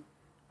mbele.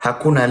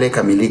 Hakuna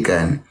aliyekamilika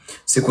yani.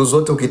 Siku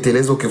zote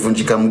ukiteleza,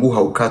 ukivunjika mguu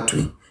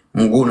haukatwi.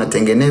 Mguu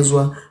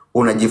unatengenezwa,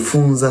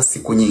 unajifunza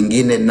siku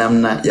nyingine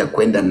namna ya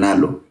kwenda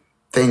nalo.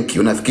 Thank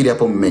you. Nafikiri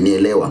hapo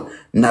mmenielewa.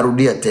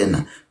 Narudia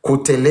tena.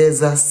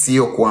 Kuteleza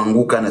sio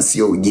kuanguka na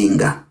sio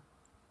ujinga.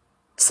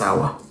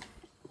 Sawa.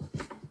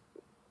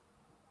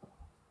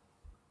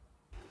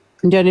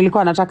 Ndio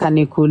nilikuwa nataka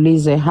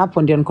nikuulize.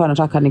 Hapo ndio nilikuwa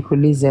nataka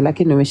nikuulize,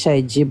 lakini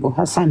umeshaijibu.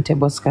 Asante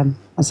Bosskhan.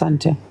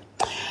 Asante.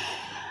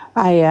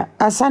 Aya,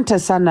 asante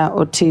sana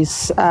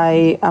Otis.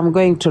 I am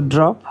going to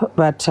drop,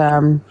 but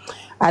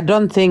I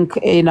don't think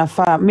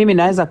inafaa. Mimi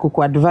naweza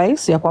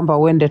kukuadvise ya kwamba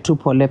uende tu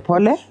pole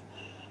pole.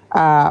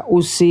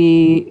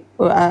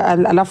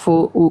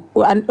 Alafu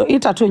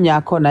ita tu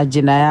Nyako na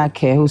jina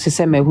yake,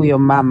 usiseme huyo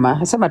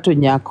mama. Sema tu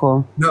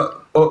Nyako. No,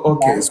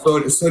 okay,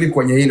 sorry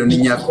kwenye hilo ni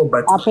Nyako,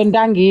 but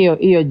apendangi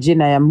hiyo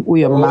jina ya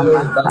huyo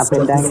mama.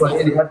 Apendangi.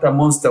 Kiswahili hata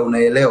monster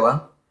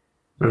unaelewa.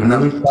 Na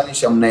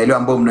mtanisha mnaelewa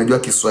ambao mnajua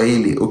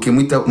Kiswahili.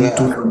 Ukimwita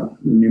mtu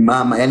ni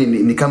mama, yani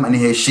ni kama ni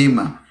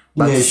heshima.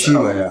 Ni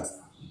heshima ya.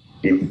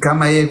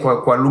 Kama yeye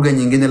kwa lugha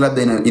nyingine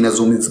labda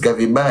inazungumzika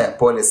vibaya,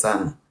 pole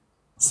sana.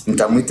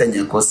 Mtamuita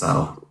Nyako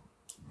sawa.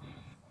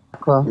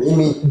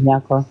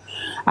 Nyako.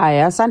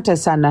 Aya, asante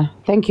sana.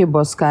 Thank you,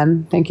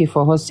 Bosskhan. Thank you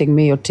for hosting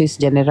me, Otis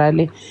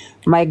Generali.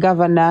 My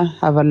governor,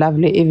 have a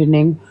lovely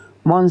evening.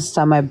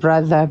 Monster, my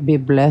brother, be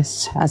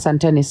blessed.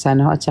 Asanteni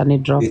sana. Wacha ni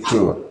drop.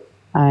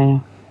 Aya.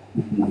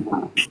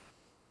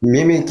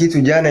 Mimi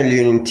kitu jana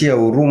iliyonitia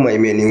huruma,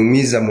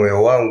 imeniumiza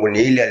moyo wangu,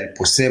 ni ile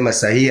aliposema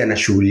sahihi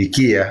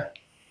anashughulikia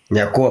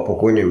Nyako hapo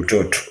kwenye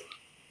mtoto.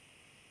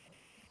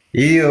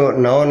 Hiyo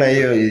naona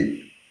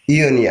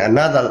hiyo ni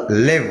another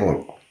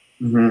level.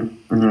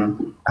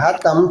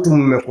 Hata mtu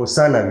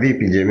mmekosana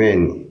vipi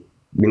jemeni,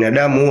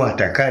 binadamu huwa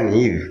hatakani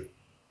hivi,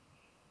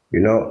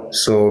 you know.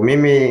 So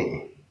mimi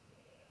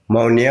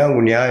maoni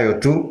yangu ni hayo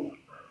tu.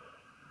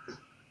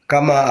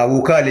 Kama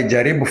Abuka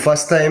alijaribu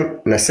first time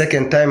na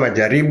second time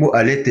ajaribu,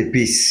 alete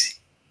peace.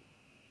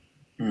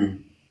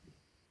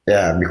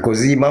 Yeah,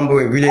 because hii mambo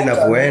vile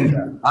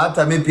inavyoenda,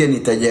 hata mimi pia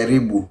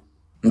nitajaribu.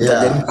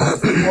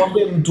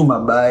 Simwombe mtu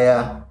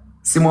mabaya.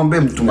 Simwombe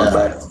mtu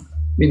mabaya.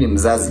 Mimi ni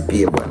mzazi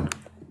pia bwana.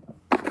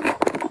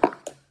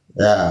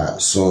 Yeah,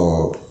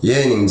 so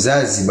yeye ni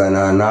mzazi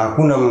bana, na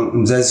hakuna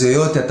mzazi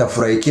yoyote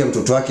atafurahikia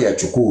mtoto wake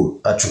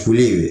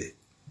achukuliwe.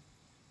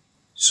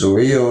 So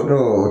hiyo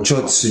ndo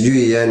chote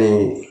sijui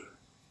yani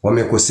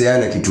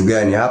wamekoseana kitu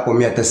gani hapo,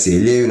 mimi hata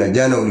sielewi. Na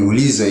jana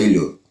uliuliza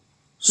hilo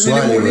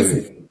swali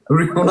wewe,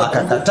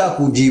 akakataa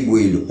kujibu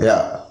hilo.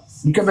 Yeah.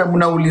 Nikamba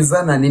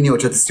mnaulizana nini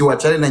Ochote, si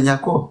wachane na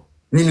Nyako?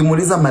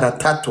 Nilimuuliza mara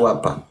 3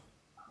 hapa.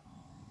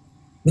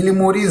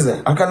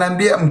 Nilimuuliza,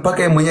 akanambia mpaka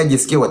yeye mwenyewe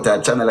ajisikie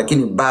wataachana,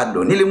 lakini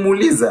bado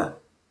nilimuuliza.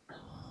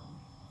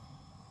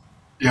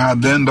 Yeah, at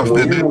the end of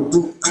the day.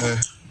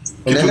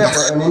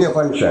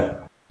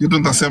 You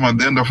don't say at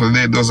the end of the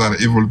day those are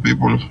evil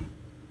people.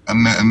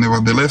 And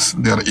nevertheless,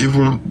 they are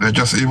evil. They're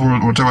just evil.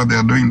 Whatever they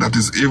are doing that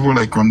is evil,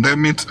 I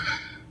condemn it.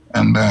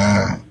 And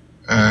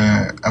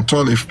at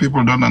all, if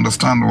people don't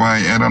understand why,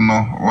 I don't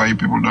know why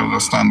people don't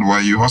understand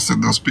why you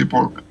hosted those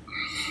people.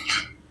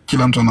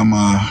 Kila mtu ana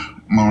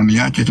maoni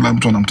yake, kila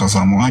mtu ana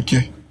mtazamo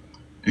wake.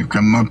 You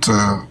cannot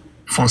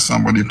force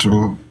somebody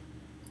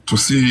to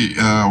see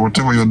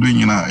whatever you're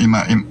doing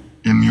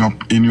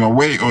in your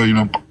way or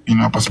in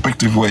your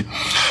perspective way.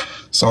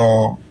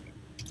 So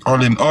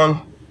all in all,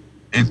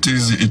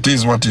 it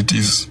is what it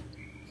is.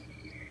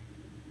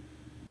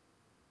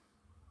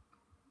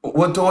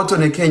 Watu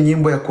nekea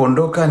nyimbo ya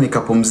kuondoka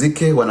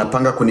nikapumzike,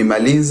 wanapanga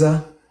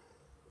kunimaliza.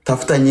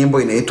 Tafuta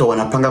nyimbo inaitwa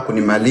wanapanga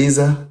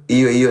kunimaliza,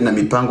 hiyo na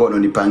mipango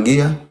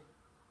wanonipangia.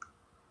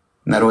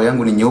 Na roho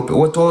yangu ni nyeupe.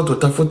 Watu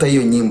tafuta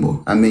hiyo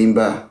nyimbo.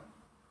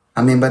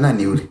 Ameimba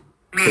nani yule?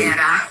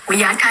 Mera,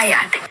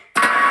 uyatayat.